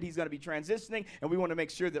know that he's going to be transitioning and we want to make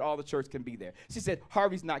sure that all the church can be there. She said,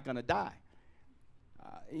 Harvey's not going to die.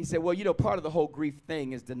 He said, well, you know, part of the whole grief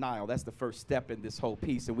thing is denial. That's the first step in this whole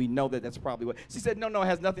piece, and we know that that's probably what. She said, no, it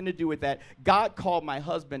has nothing to do with that. God called my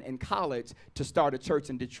husband in college to start a church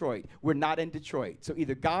in Detroit. We're not in Detroit, so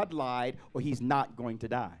either God lied or he's not going to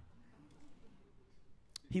die.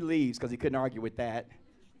 He leaves because he couldn't argue with that.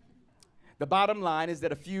 The bottom line is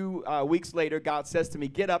that a few weeks later, God says to me,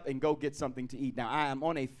 get up and go get something to eat. Now, I am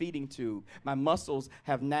on a feeding tube. My muscles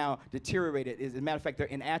have now deteriorated. As a matter of fact, they're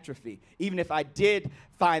in atrophy. Even if I did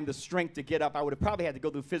find the strength to get up, I would have probably had to go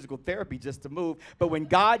through physical therapy just to move. But when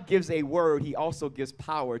God gives a word, he also gives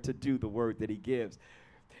power to do the word that he gives.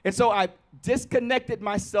 And so I disconnected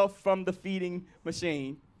myself from the feeding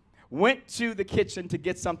machine, went to the kitchen to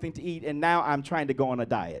get something to eat, and now I'm trying to go on a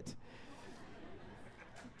diet.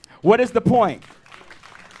 What is the point?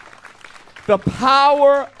 The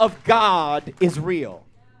power of God is real.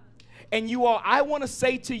 And you all, I want to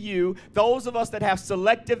say to you, those of us that have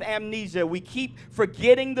selective amnesia, we keep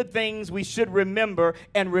forgetting the things we should remember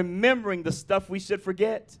and remembering the stuff we should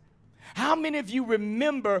forget. How many of you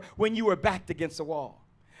remember when you were backed against a wall?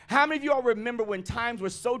 How many of you all remember when times were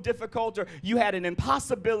so difficult or you had an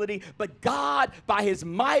impossibility, but God, by his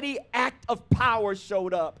mighty act of power,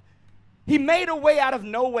 showed up? He made a way out of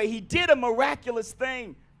no way. He did a miraculous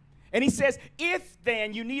thing. And he says, if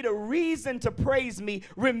then you need a reason to praise me,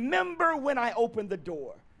 remember when I opened the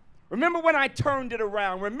door. Remember when I turned it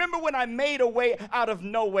around. Remember when I made a way out of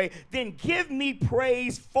no way. Then give me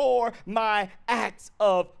praise for my acts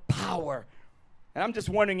of power. And I'm just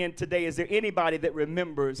wondering today, is there anybody that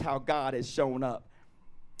remembers how God has shown up?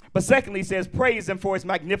 But secondly, he says, praise him for his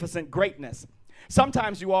magnificent greatness.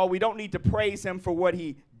 Sometimes, you all, we don't need to praise him for what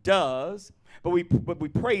he does, but we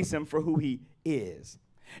praise him for who he is.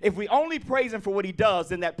 If we only praise him for what he does,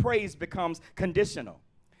 then that praise becomes conditional.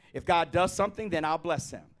 If God does something, then I'll bless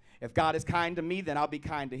him. If God is kind to me, then I'll be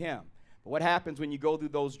kind to him. But what happens when you go through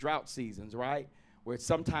those drought seasons, right, where it's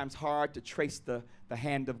sometimes hard to trace the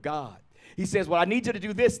hand of God? He says, well, I need you to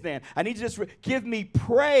do this then. I need you to just give me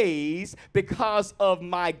praise because of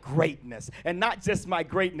my greatness. And not just my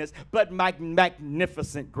greatness, but my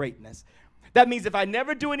magnificent greatness. That means if I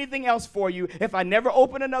never do anything else for you, if I never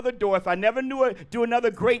open another door, if I never do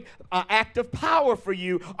another great act of power for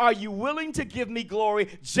you, are you willing to give me glory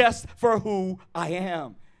just for who I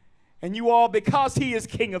am? And you all, because he is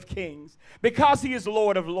King of Kings, because he is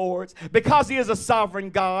Lord of Lords, because he is a sovereign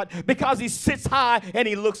God, because he sits high and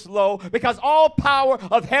he looks low, because all power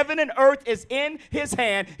of heaven and earth is in his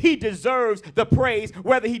hand, he deserves the praise.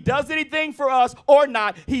 Whether he does anything for us or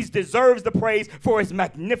not, he deserves the praise for his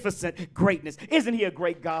magnificent greatness. Isn't he a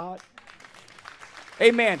great God?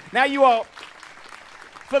 Amen. Now you all,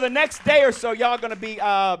 for the next day or so, y'all going to be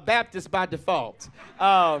Baptist by default.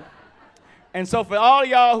 And so for all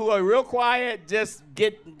y'all who are real quiet, just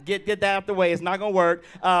get that out the way. It's not going to work.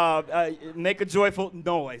 Make a joyful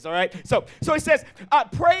noise, all right? So he says,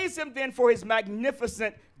 praise him then for his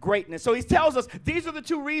magnificent greatness. So he tells us these are the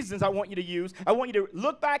two reasons I want you to use. I want you to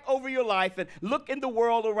look back over your life and look in the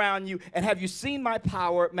world around you and have you seen my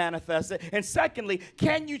power manifested? And secondly,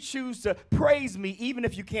 can you choose to praise me even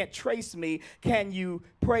if you can't trace me? Can you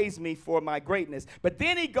praise me for my greatness? But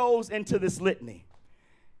then he goes into this litany.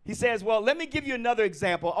 He says, well, let me give you another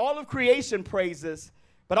example. All of creation praises,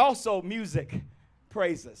 but also music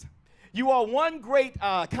praises. You all, one great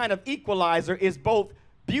kind of equalizer is both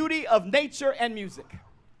beauty of nature and music.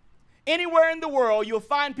 Anywhere in the world, you'll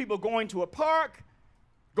find people going to a park,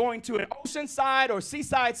 going to an oceanside or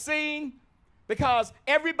seaside scene, because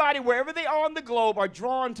everybody, wherever they are on the globe, are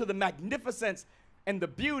drawn to the magnificence and the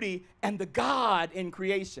beauty and the God in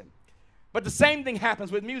creation. But the same thing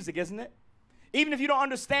happens with music, isn't it? Even if you don't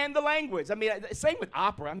understand the language. I mean, same with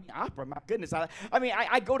opera. I mean, opera, my goodness. I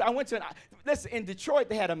went to, listen, in Detroit,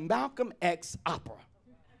 they had a Malcolm X opera.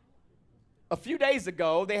 A few days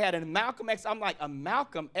ago, they had a Malcolm X. I'm like, a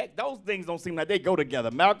Malcolm X? Those things don't seem like they go together,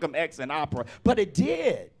 Malcolm X and opera. But it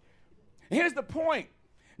did. Here's the point.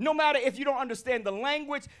 No matter if you don't understand the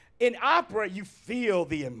language, in opera, you feel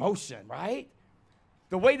the emotion, right?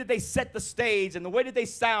 The way that they set the stage and the way that they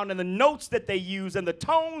sound and the notes that they use and the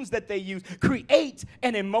tones that they use create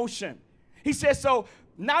an emotion. He says, so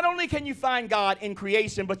Not only can you find God in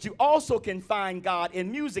creation, but you also can find God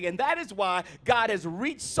in music. And that is why God has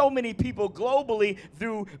reached so many people globally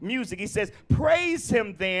through music. He says, praise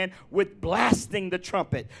him then with blasting the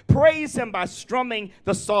trumpet. Praise him by strumming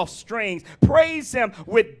the soft strings. Praise him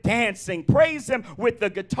with dancing. Praise him with the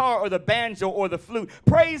guitar or the banjo or the flute.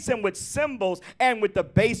 Praise him with cymbals and with the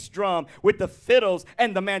bass drum, with the fiddles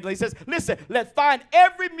and the mandolin. He says, listen, let's find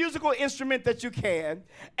every musical instrument that you can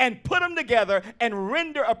and put them together and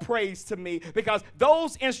render a praise to me, because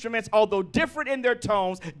those instruments, although different in their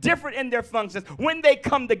tones, different in their functions, when they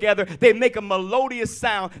come together, they make a melodious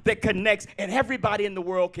sound that connects, and everybody in the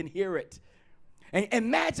world can hear it. And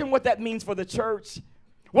imagine what that means for the church.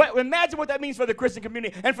 Imagine what that means for the Christian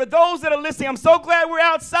community. And for those that are listening, I'm so glad we're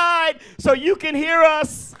outside so you can hear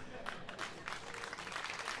us.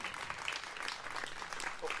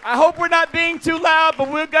 I hope we're not being too loud,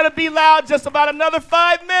 but we're going to be loud just about another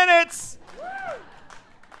 5 minutes.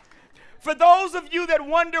 For those of you that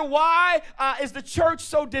wonder why is the church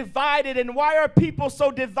so divided, and why are people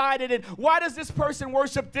so divided, and why does this person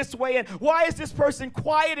worship this way, and why is this person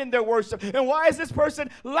quiet in their worship, and why is this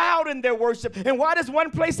person loud in their worship, and why does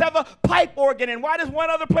one place have a pipe organ, and why does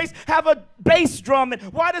one other place have a bass drum, and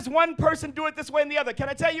why does one person do it this way and the other? Can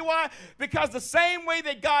I tell you why? Because the same way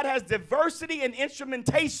that God has diversity in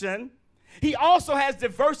instrumentation, he also has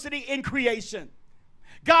diversity in creation.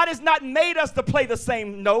 God has not made us to play the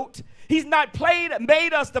same note. He's not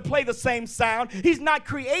made us to play the same sound. He's not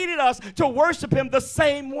created us to worship him the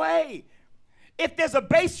same way. If there's a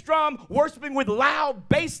bass drum worshiping with loud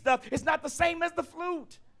bass stuff, it's not the same as the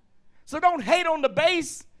flute. So don't hate on the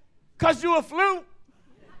bass because you're a flute.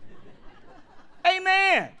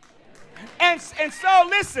 Amen. And so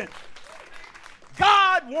listen.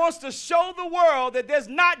 God wants to show the world that there's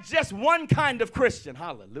not just one kind of Christian.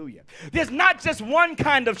 Hallelujah. There's not just one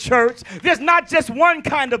kind of church. There's not just one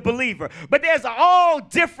kind of believer. But there's all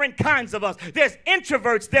different kinds of us. There's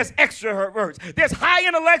introverts. There's extroverts. There's high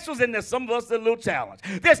intellectuals, and there's some of us that are a little challenged.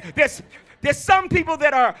 There's some people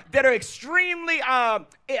that are extremely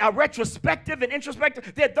retrospective and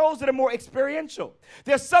introspective. There are those that are more experiential.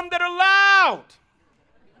 There's some that are loud.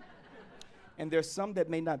 And there's some that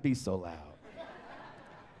may not be so loud.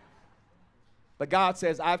 But God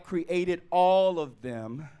says, I've created all of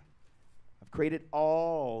them. I've created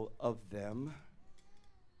all of them.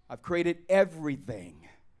 I've created everything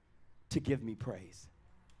to give me praise.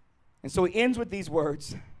 And so he ends with these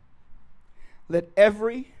words. Let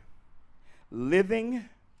every living,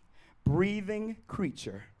 breathing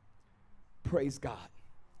creature praise God.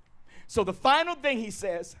 So the final thing he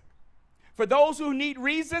says, for those who need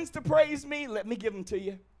reasons to praise me, let me give them to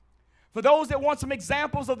you. For those that want some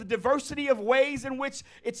examples of the diversity of ways in which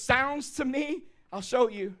it sounds to me, I'll show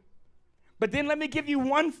you. But then let me give you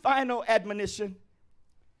one final admonition.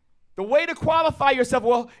 The way to qualify yourself,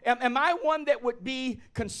 well, am I one that would be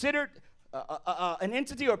considered an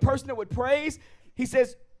entity or a person that would praise? He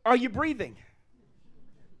says, are you breathing?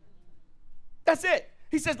 That's it.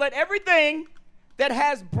 He says, let everything that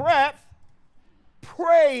has breath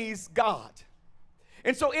praise God.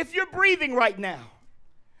 And so if you're breathing right now,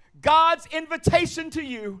 God's invitation to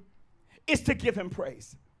you is to give him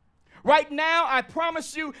praise. Right now, I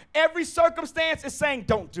promise you, every circumstance is saying,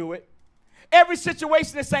 don't do it. Every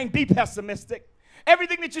situation is saying, be pessimistic.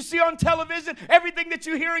 Everything that you see on television, everything that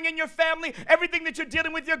you're hearing in your family, everything that you're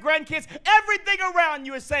dealing with your grandkids, everything around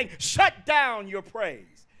you is saying, shut down your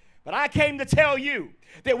praise. But I came to tell you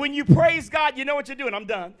that when you praise God, you know what you're doing. I'm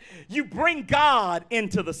done. You bring God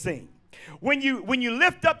into the scene. When you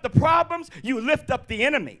lift up the problems, you lift up the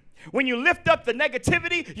enemy. When you lift up the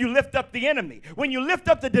negativity, you lift up the enemy. When you lift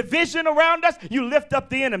up the division around us, you lift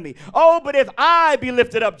up the enemy. Oh, but if I be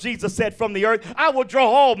lifted up, Jesus said, from the earth, I will draw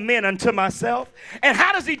all men unto myself. And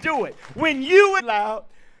how does he do it? When you are loud.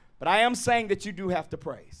 But I am saying that you do have to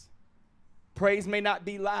praise. Praise may not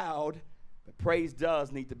be loud, but praise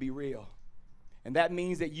does need to be real. And that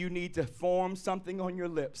means that you need to form something on your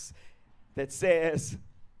lips that says,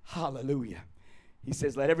 hallelujah. He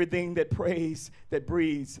says, let everything that breathes,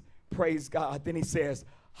 praise God. Then he says,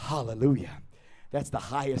 hallelujah. That's the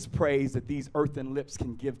highest praise that these earthen lips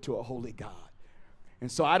can give to a holy God. And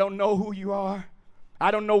so I don't know who you are.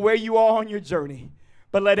 I don't know where you are on your journey.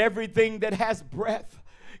 But let everything that has breath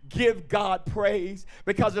give God praise,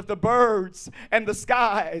 because if the birds and the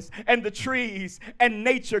skies and the trees and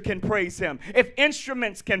nature can praise him, if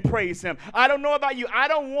instruments can praise him, I don't know about you, I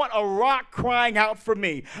don't want a rock crying out for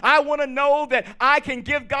me. I want to know that I can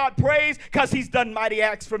give God praise because he's done mighty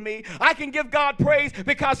acts for me. I can give God praise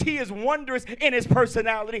because he is wondrous in his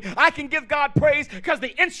personality. I can give God praise because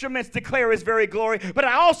the instruments declare his very glory, but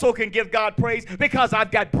I also can give God praise because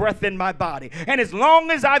I've got breath in my body. And as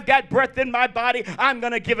long as I've got breath in my body, I'm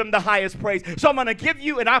going to give him the highest praise. So I'm going to give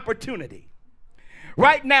you an opportunity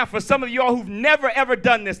right now for some of you all who've never ever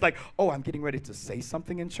done this, like, oh, I'm getting ready to say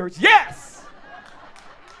something in church. Yes!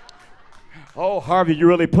 Oh, Harvey, you're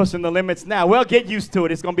really pushing the limits now. Well, get used to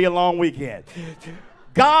it. It's going to be a long weekend.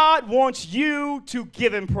 God wants you to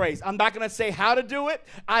give him praise. I'm not going to say how to do it.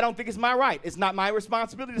 I don't think it's my right. It's not my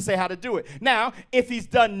responsibility to say how to do it. Now, if he's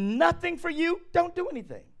done nothing for you, don't do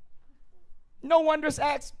anything. No wondrous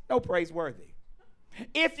acts, no praiseworthy.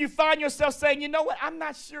 If you find yourself saying, you know what, I'm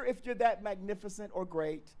not sure if you're that magnificent or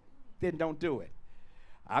great, then don't do it.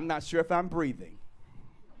 I'm not sure if I'm breathing.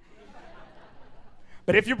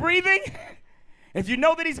 But if you're breathing, if you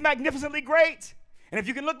know that he's magnificently great, and if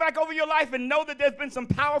you can look back over your life and know that there's been some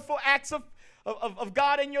powerful acts of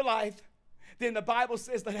God in your life, then the Bible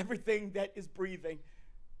says that everything that is breathing,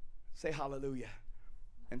 say hallelujah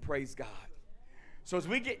and praise God. So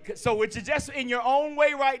would you just in your own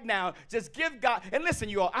way right now, just give God, and listen,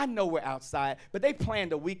 you all, I know we're outside, but they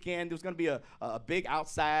planned a weekend. There was going to be a big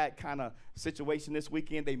outside kind of situation this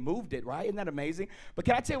weekend. They moved it, right? Isn't that amazing? But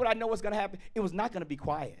can I tell you what I know what's going to happen? It was not going to be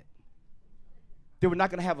quiet. They were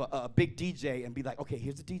not going to have a big DJ and be like, okay,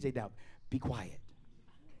 here's the DJ now. Be quiet.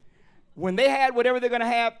 When they had whatever they're going to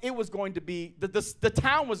have, it was going to be, the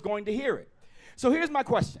town was going to hear it. So here's my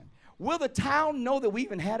question. Will the town know that we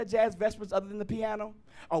even had a jazz Vespers other than the piano?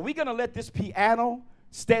 Are we going to let this piano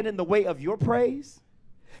stand in the way of your praise?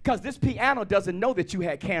 Because this piano doesn't know that you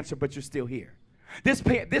had cancer, but you're still here. This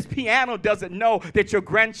piano doesn't know that your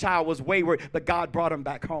grandchild was wayward, but God brought him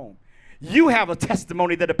back home. You have a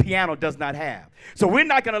testimony that a piano does not have. So we're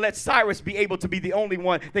not going to let Cyrus be able to be the only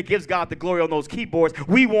one that gives God the glory on those keyboards.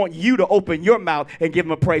 We want you to open your mouth and give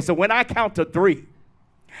him a praise. So when I count to 3,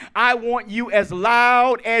 I want you as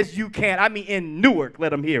loud as you can. I mean, in Newark, let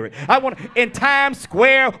them hear it. I want in Times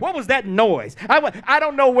Square. What was that noise? I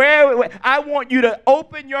don't know where. I want you to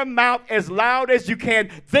open your mouth as loud as you can.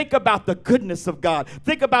 Think about the goodness of God.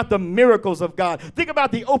 Think about the miracles of God. Think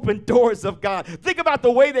about the open doors of God. Think about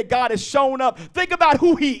the way that God has shown up. Think about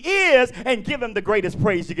who he is and give him the greatest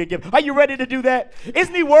praise you can give. Are you ready to do that?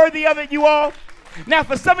 Isn't he worthy of it, you all? Now,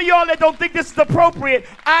 for some of y'all that don't think this is appropriate,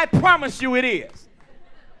 I promise you it is.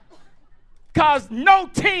 Because no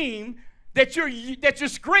team that you're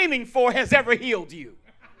screaming for has ever healed you.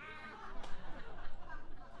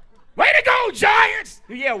 Way to go, Giants!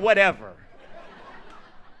 Yeah, whatever.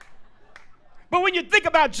 But when you think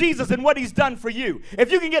about Jesus and what he's done for you,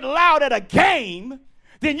 if you can get loud at a game,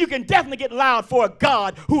 then you can definitely get loud for a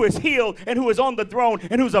God who is healed and who is on the throne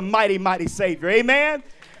and who's a mighty, mighty Savior. Amen?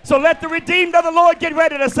 So let the redeemed of the Lord get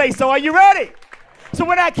ready to say so. Are you ready? So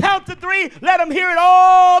when I count to 3, let them hear it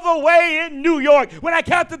all the way in New York. When I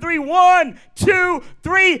count to 3, 1, 2,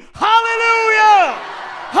 3, hallelujah!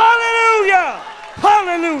 Hallelujah!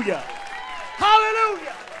 Hallelujah!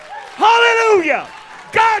 Hallelujah! Hallelujah!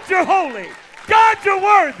 God, you're holy. God, you're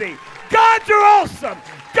worthy. God, you're awesome.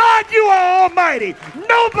 God, you are almighty.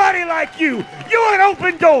 Nobody like you. You're an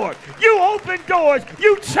open door. You open doors.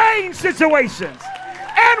 You change situations.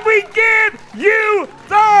 And we give you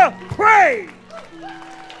the praise.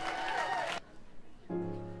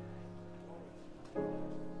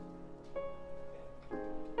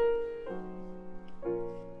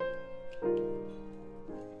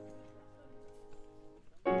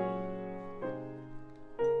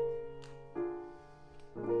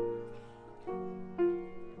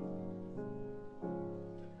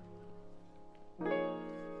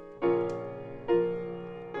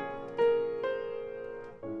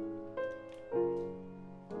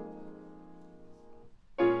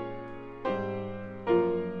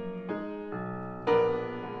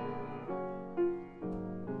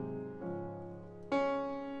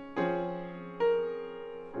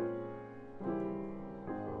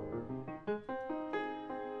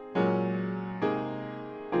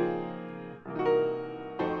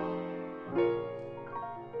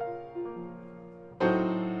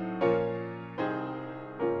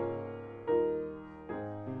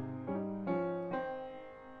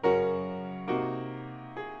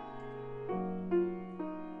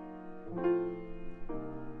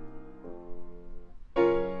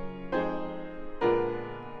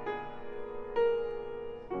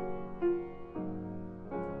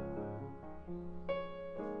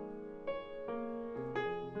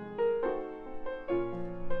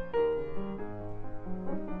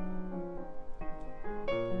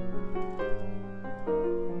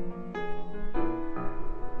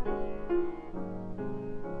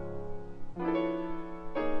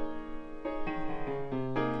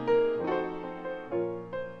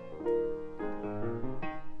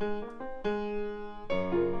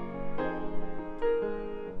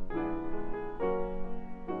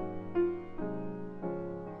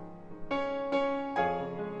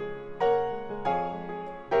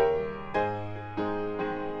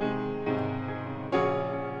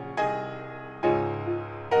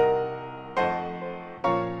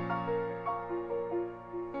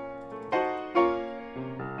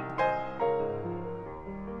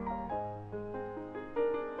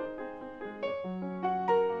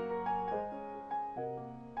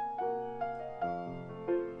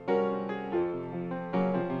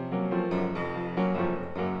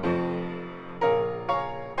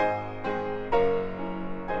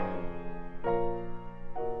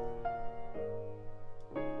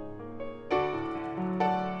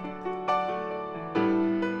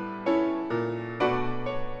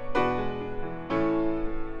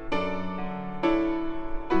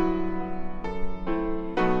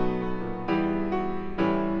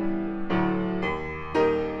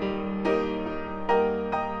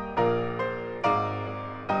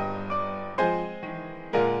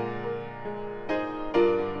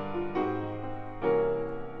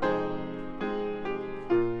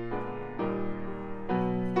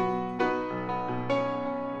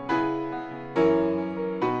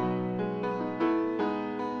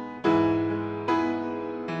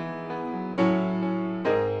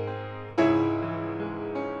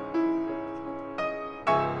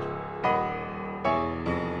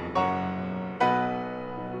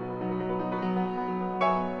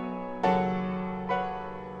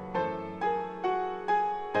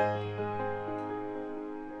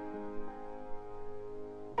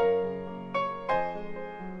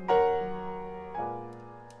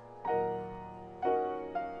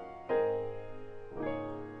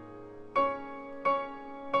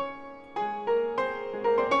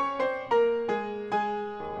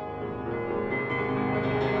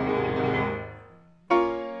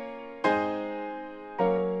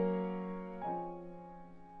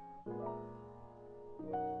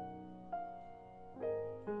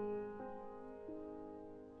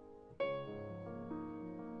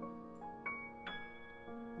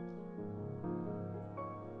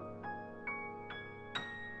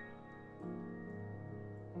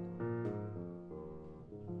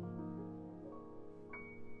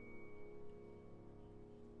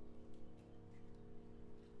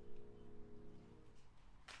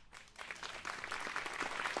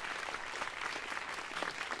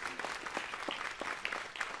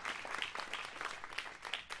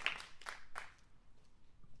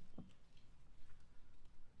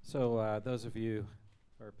 So those of you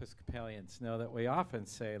who are Episcopalians know that we often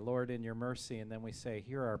say, Lord, in your mercy, and then we say,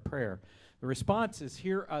 hear our prayer. The response is,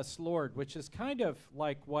 hear us, Lord, which is kind of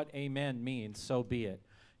like what amen means, so be it.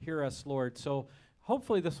 Hear us, Lord. So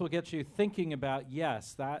hopefully this will get you thinking about,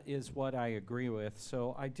 yes, that is what I agree with.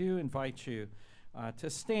 So I do invite you to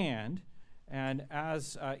stand, and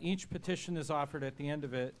as each petition is offered at the end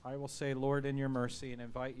of it, I will say, Lord, in your mercy, and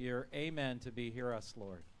invite your amen to be, hear us,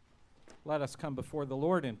 Lord. Let us come before the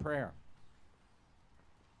Lord in prayer.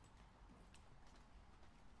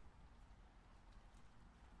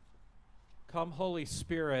 Come, Holy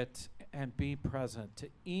Spirit, and be present to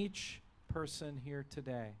each person here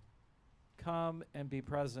today. Come and be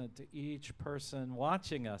present to each person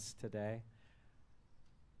watching us today.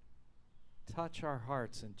 Touch our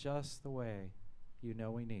hearts in just the way you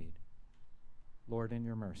know we need. Lord, in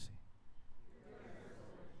your mercy.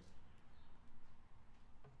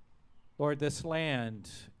 Lord, this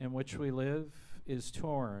land in which we live is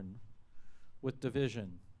torn with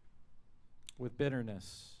division, with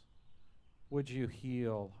bitterness. Would you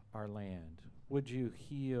heal our land? Would you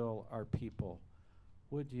heal our people?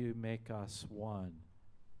 Would you make us one,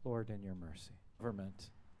 Lord, in your mercy?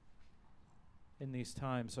 Government, in these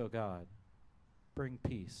times, O God, bring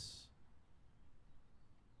peace.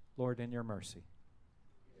 Lord, in your mercy.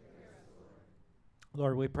 Yes,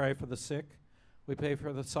 Lord, we pray for the sick. We pray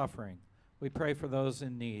for the suffering. We pray for those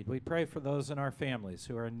in need. We pray for those in our families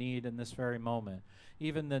who are in need in this very moment.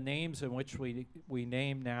 Even the names in which we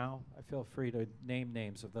name now, I feel free to name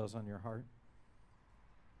names of those on your heart.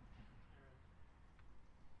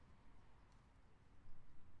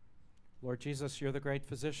 Lord Jesus, you're the great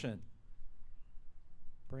physician.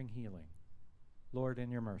 Bring healing. Lord, in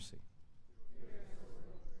your mercy.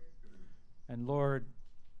 And Lord,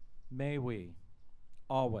 may we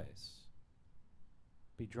always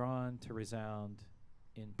be drawn to resound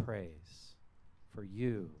in praise, for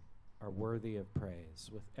you are worthy of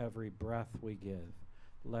praise. With every breath we give,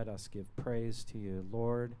 let us give praise to you,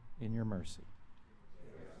 Lord, in your mercy.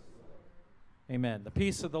 Amen. The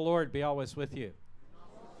peace of the Lord be always with you.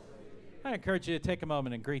 I encourage you to take a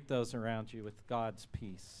moment and greet those around you with God's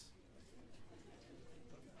peace.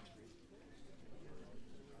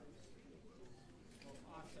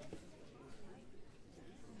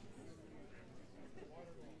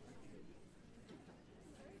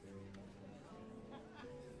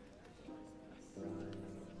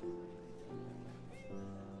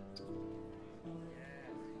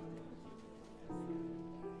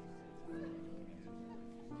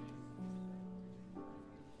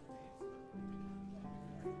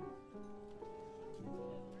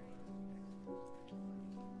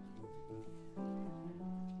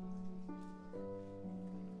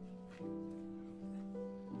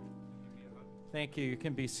 Thank you. You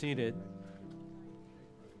can be seated.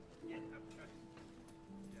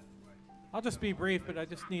 I'll just be brief, but I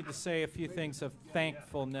just need to say a few things of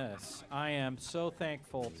thankfulness. I am so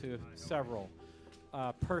thankful to several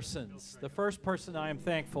persons. The first person I am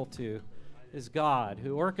thankful to is God,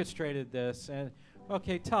 who orchestrated this. And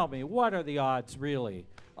okay, tell me, what are the odds really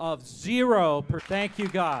of 0%? Thank you,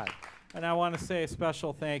 God. And I want to say a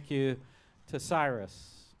special thank you to Cyrus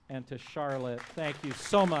and to Charlotte. Thank you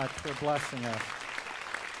so much for blessing us.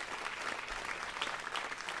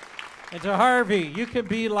 And to Harvey, you can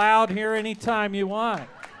be loud here anytime you want.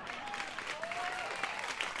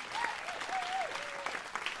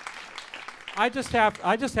 I just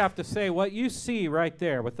have to say, what you see right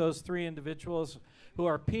there with those three individuals who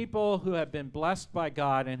are people who have been blessed by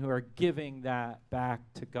God and who are giving that back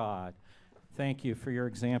to God. Thank you for your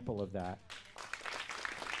example of that.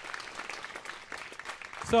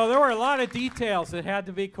 So there were a lot of details that had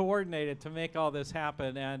to be coordinated to make all this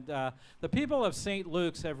happen, and the people of St.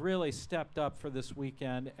 Luke's have really stepped up for this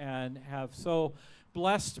weekend and have so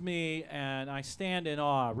blessed me, and I stand in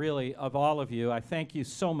awe, really, of all of you. I thank you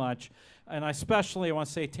so much, and I especially want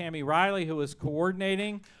to say Tammy Riley, who is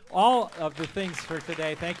coordinating all of the things for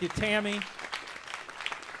today. Thank you, Tammy.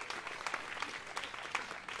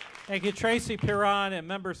 Thank you, Tracy Piron and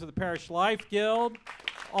members of the Parish Life Guild,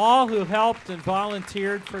 all who helped and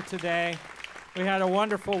volunteered for today. We had a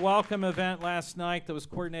wonderful welcome event last night that was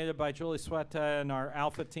coordinated by Julie Sueta and our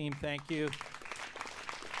Alpha team. Thank you.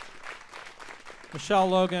 Michelle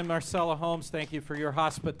Logan, Marcella Holmes, thank you for your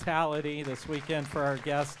hospitality this weekend for our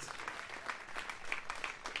guests.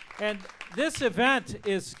 And this event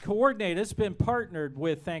is coordinated. It's been partnered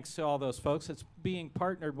with, thanks to all those folks, it's being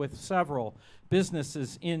partnered with several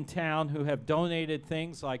businesses in town who have donated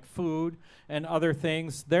things like food and other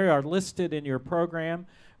things. They are listed in your program.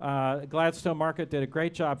 Gladstone Market did a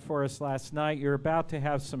great job for us last night. You're about to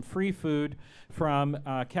have some free food from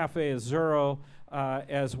Cafe Azzurro,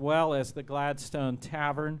 as well as the Gladstone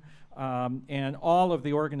Tavern, and all of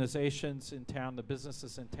the organizations in town, the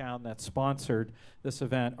businesses in town that sponsored this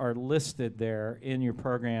event are listed there in your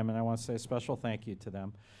program, and I want to say a special thank you to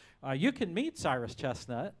them. You can meet Cyrus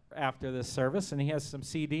Chestnut after this service, and he has some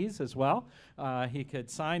CDs as well. He could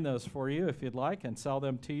sign those for you if you'd like and sell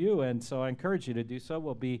them to you, and so I encourage you to do so.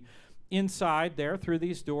 We'll be inside there through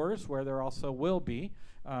these doors where there also will be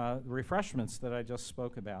refreshments that I just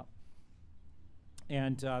spoke about.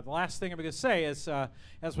 And the last thing I'm going to say is,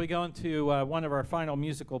 as we go into one of our final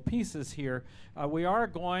musical pieces here, we are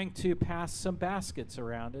going to pass some baskets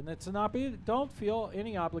around, and it's don't feel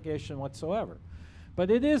any obligation whatsoever. But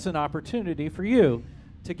it is an opportunity for you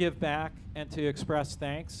to give back and to express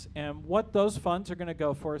thanks. And what those funds are going to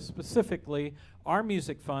go for is specifically our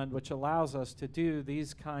music fund, which allows us to do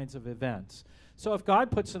these kinds of events. So if God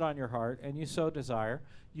puts it on your heart and you so desire,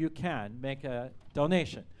 you can make a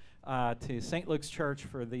donation to St. Luke's Church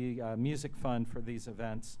for the music fund for these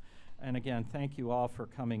events. And again, thank you all for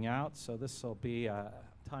coming out. So this will be a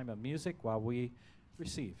time of music while we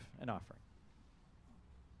receive an offering.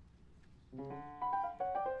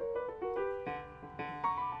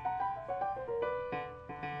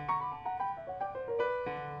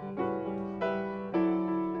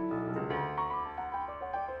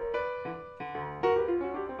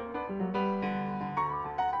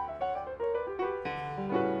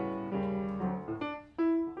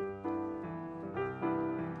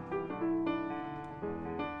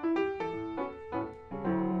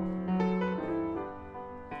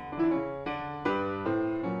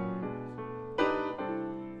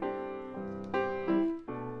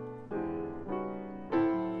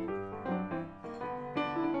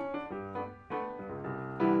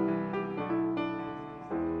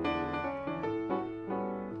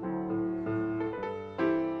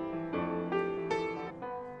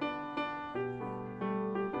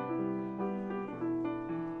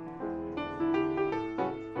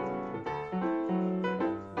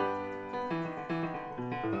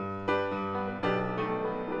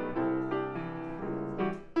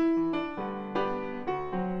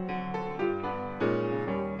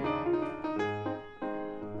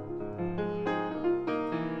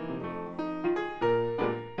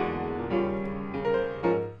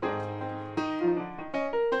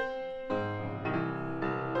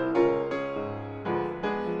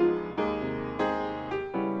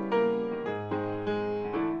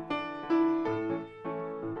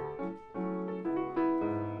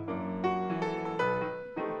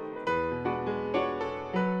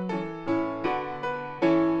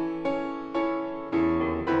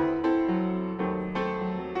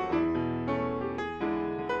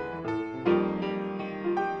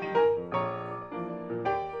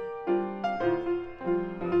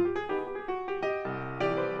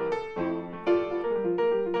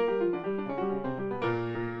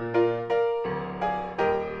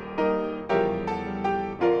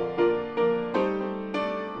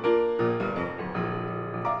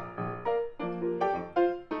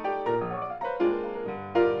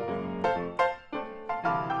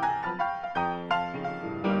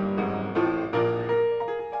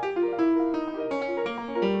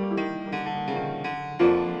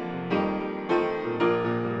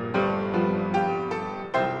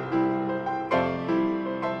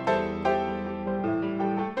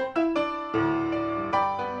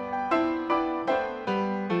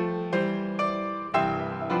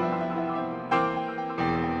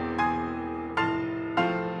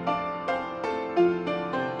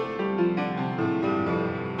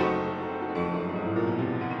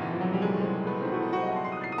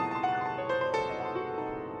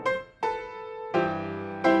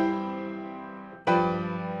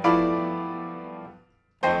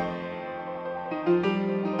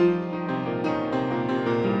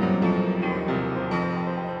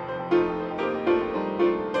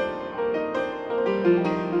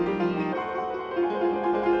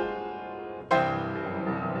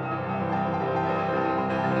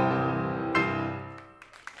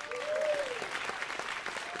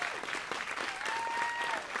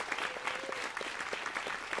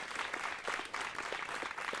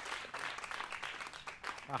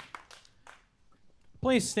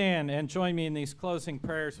 Please stand and join me in these closing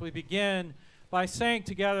prayers. We begin by saying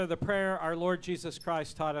together the prayer our Lord Jesus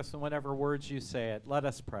Christ taught us in whatever words you say it. Let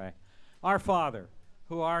us pray. Our Father,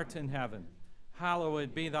 who art in heaven,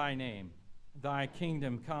 hallowed be thy name. Thy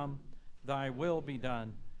kingdom come, thy will be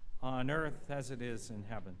done, on earth as it is in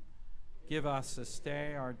heaven. Give us this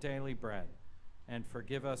day our daily bread, and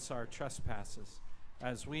forgive us our trespasses,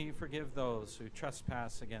 as we forgive those who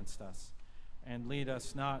trespass against us. And lead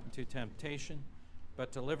us not into temptation,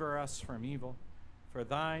 but deliver us from evil. For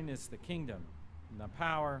thine is the kingdom, and the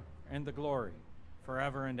power, and the glory,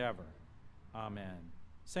 forever and ever. Amen.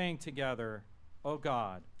 Saying together, O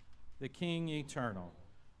God, the King eternal,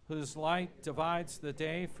 whose light divides the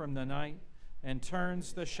day from the night and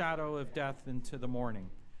turns the shadow of death into the morning,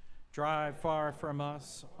 drive far from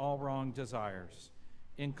us all wrong desires.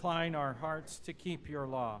 Incline our hearts to keep your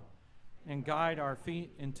law, and guide our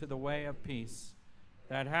feet into the way of peace,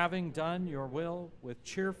 that having done your will with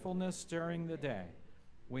cheerfulness during the day,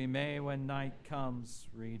 we may, when night comes,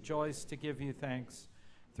 rejoice to give you thanks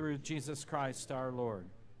through Jesus Christ our Lord.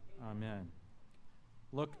 Amen.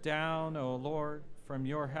 Look down, O Lord, from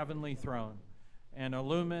your heavenly throne, and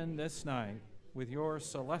illumine this night with your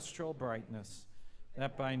celestial brightness,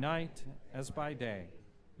 that by night as by day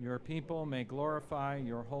your people may glorify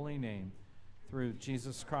your holy name through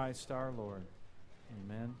Jesus Christ our Lord.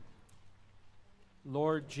 Amen.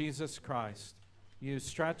 Lord Jesus Christ, you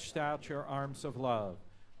stretched out your arms of love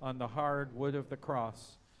on the hard wood of the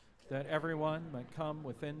cross, that everyone might come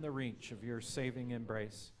within the reach of your saving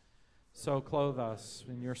embrace. So clothe us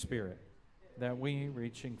in your Spirit, that we,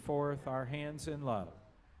 reaching forth our hands in love,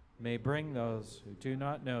 may bring those who do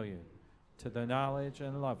not know you to the knowledge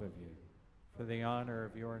and love of you, for the honor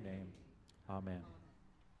of your name. Amen.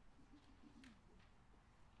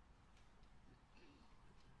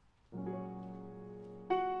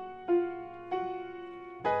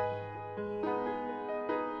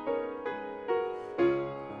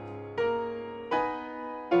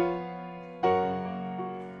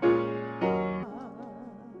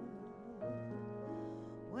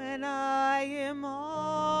 When I am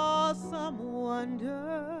awesome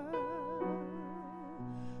wonder,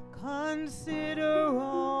 consider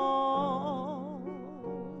all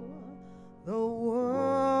the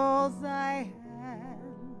worlds thy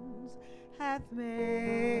hands hath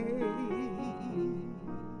made.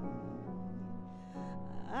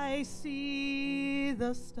 I see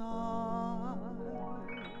the stars,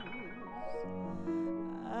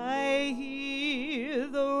 I hear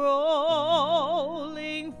the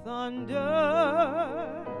rolling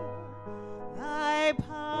thunder, thy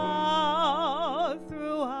power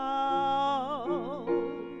throughout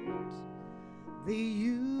the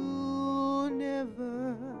universe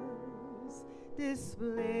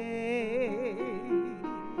display.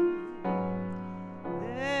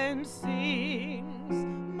 Then sings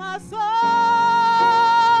my soul,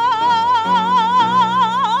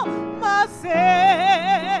 my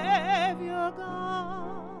Savior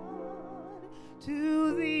God,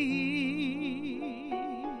 to thee.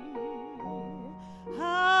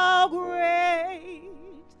 How great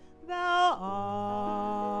thou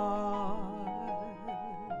art,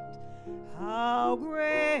 how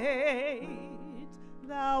great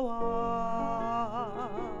thou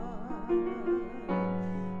art.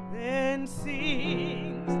 Then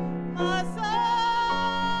sings my soul,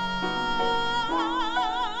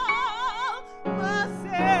 my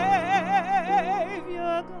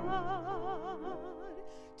Savior God,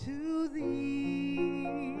 to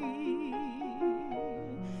thee.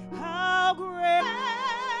 How great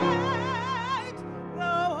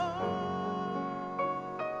thou art.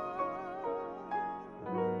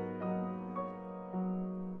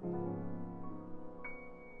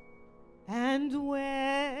 And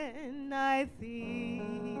when I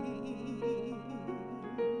think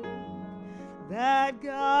that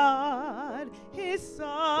God his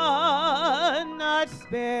Son not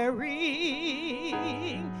sparing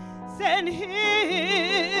sent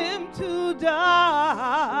him to die,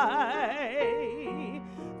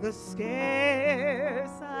 the scarce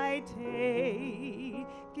I take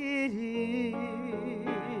it in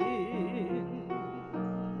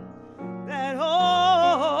that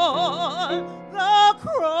on the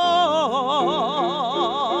cross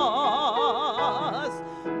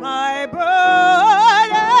my burden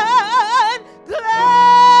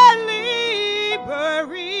gladly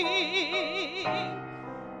bearing,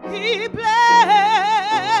 he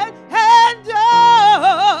bled and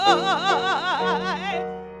died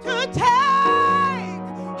to take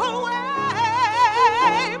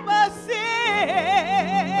away my sin.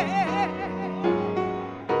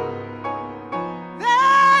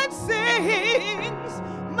 Then sings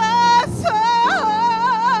my soul,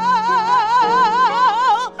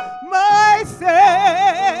 my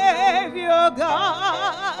Savior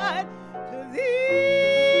God, to thee.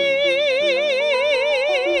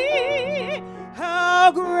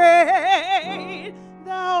 How great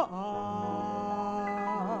thou art,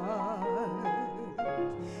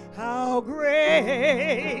 how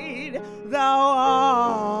great thou art.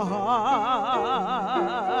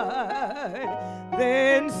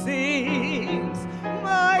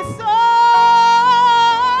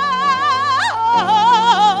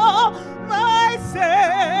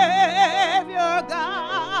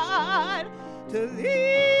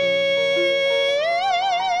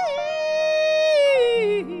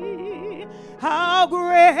 how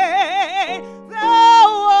great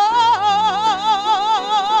thou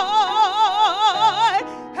art,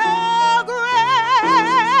 how great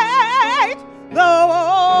thou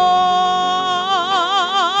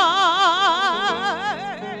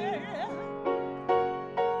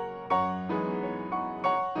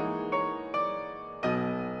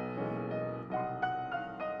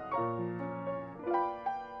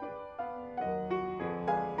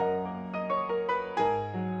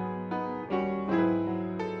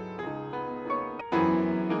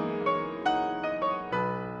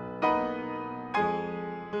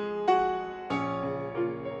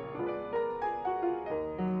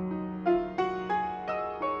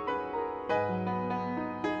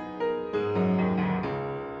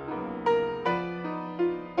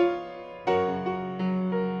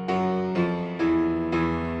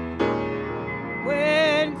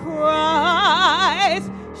when Christ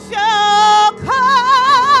shall come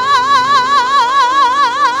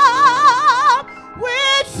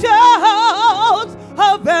with shouts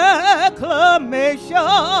of acclamation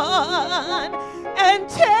and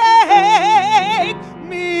take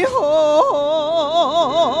me home,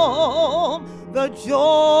 the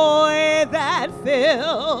joy that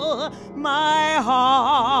fill my heart,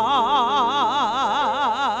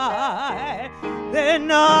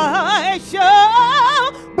 then I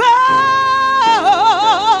shall bow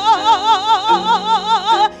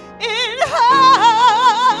in humble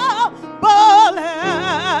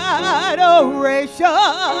adoration,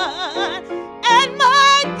 and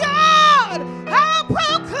my God, I'll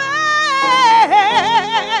proclaim,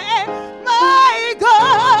 my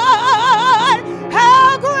God,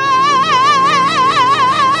 how great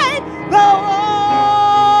thou art.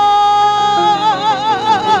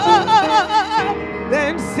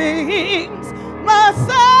 Then sings my soul,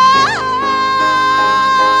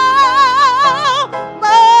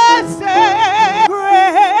 my Savior,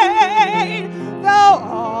 great thou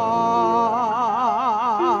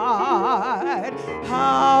art,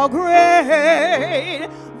 how great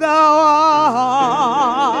thou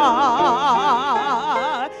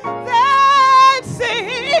art. Then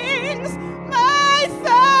sings my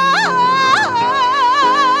soul,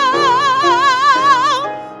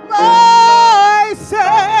 my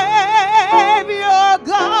Savior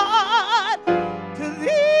God, to thee.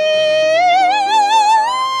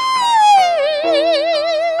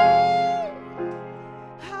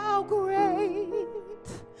 How great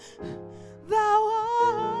thou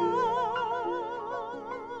art,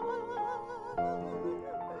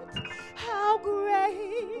 how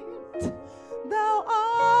great thou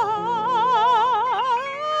art,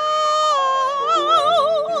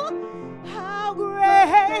 how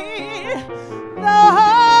great thou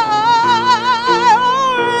art,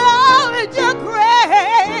 Lord, you're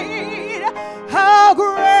great, how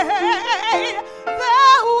great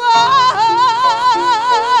thou art,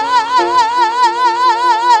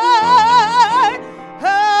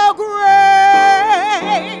 how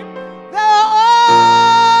great thou art,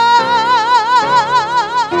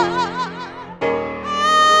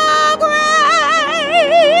 how great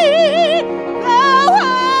thou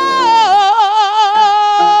art.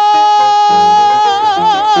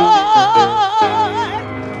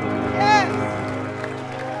 Yes.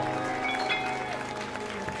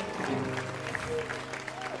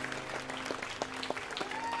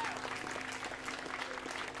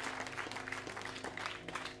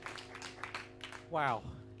 Wow.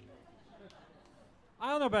 I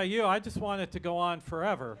don't know about you, I just want it to go on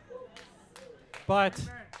forever. But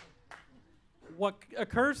what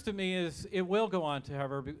occurs to me is it will go on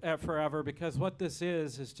to forever, because what this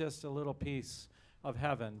is just a little piece of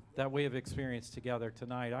heaven that we have experienced together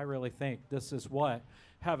tonight. I really think this is what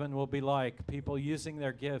heaven will be like, people using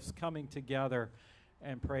their gifts, coming together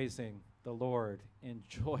and praising the Lord in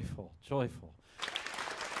joyful.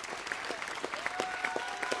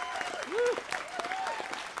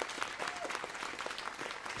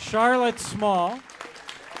 Charlotte Small.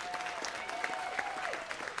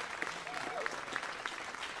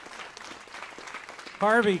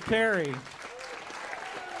 Harvey Carey.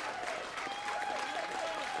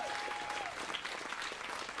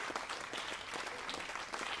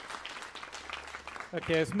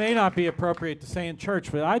 Okay, this may not be appropriate to say in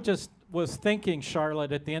church, but I just was thinking,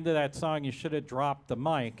 Charlotte, at the end of that song, you should have dropped the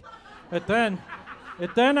mic. But then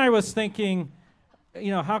I was thinking,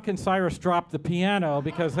 you know, how can Cyrus drop the piano?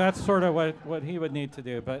 Because that's sort of what he would need to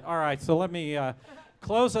do. But all right, so let me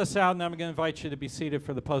close us out, and I'm going to invite you to be seated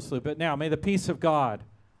for the postlude. But now, may the peace of God,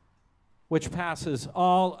 which passes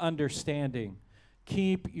all understanding,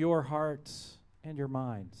 keep your hearts and your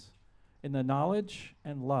minds in the knowledge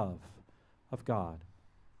and love of God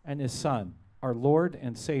and His Son, our Lord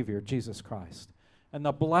and Savior, Jesus Christ. And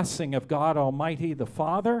the blessing of God Almighty, the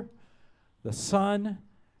Father, the Son,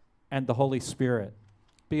 and the Holy Spirit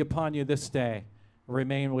be upon you this day,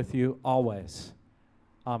 remain with you always.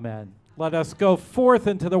 Amen. Let us go forth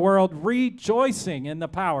into the world rejoicing in the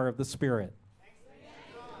power of the Spirit.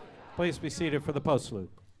 Please be seated for the postlude.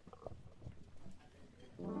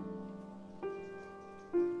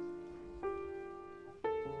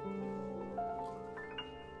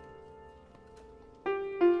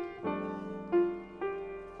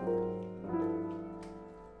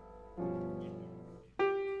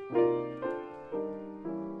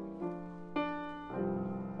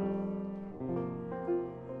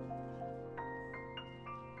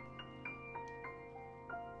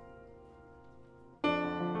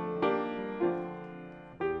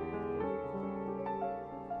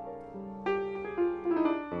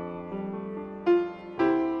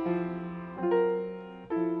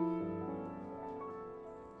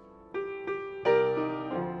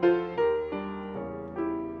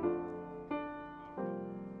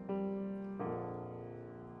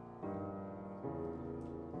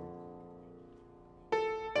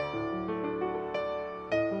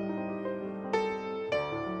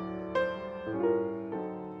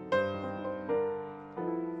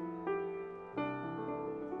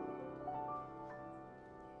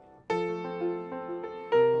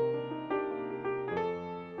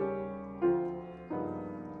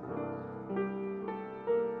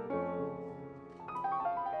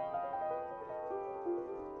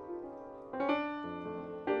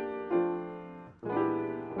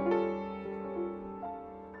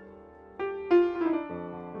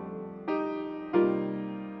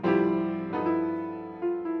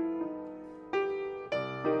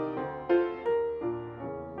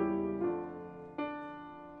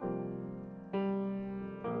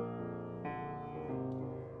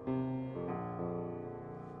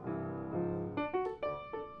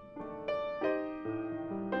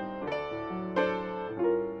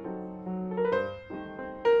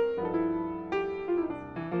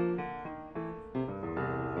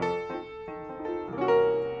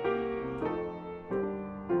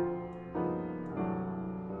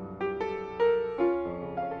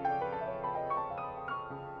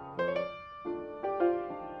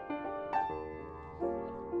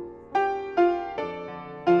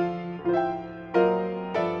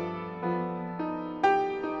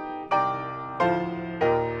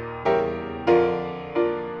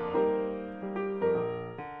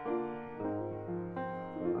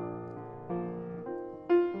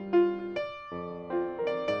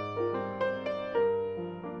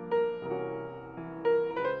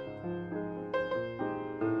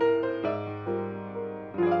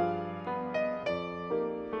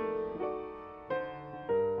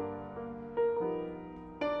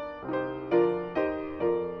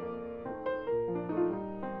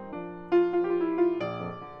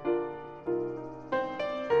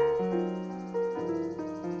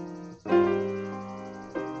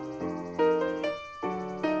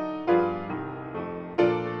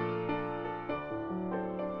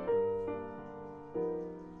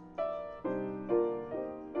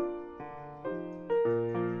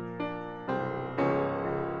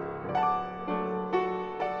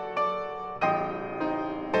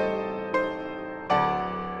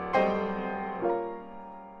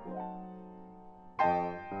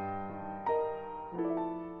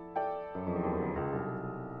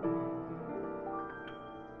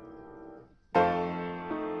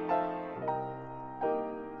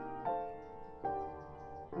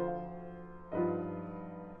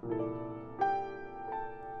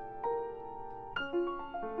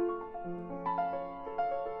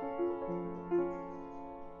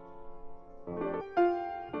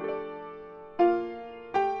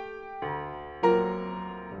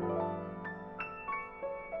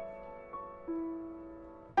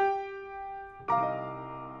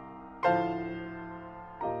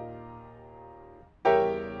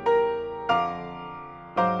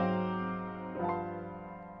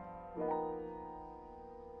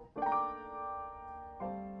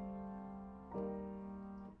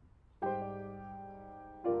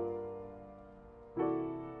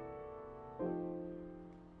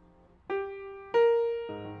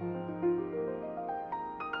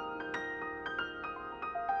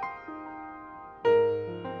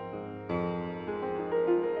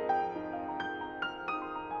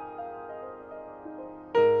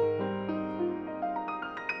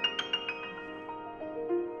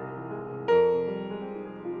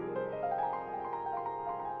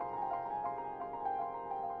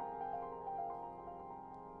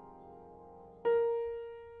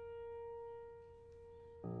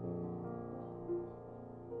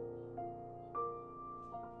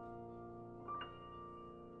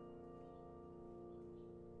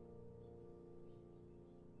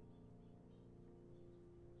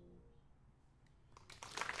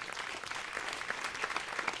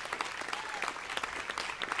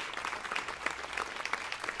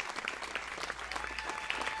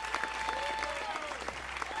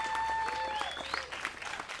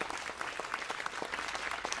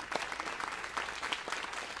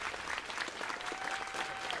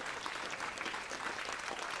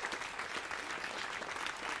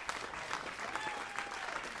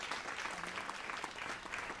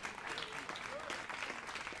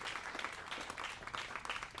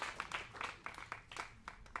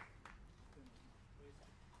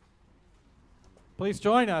 Please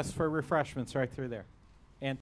join us for refreshments right through there.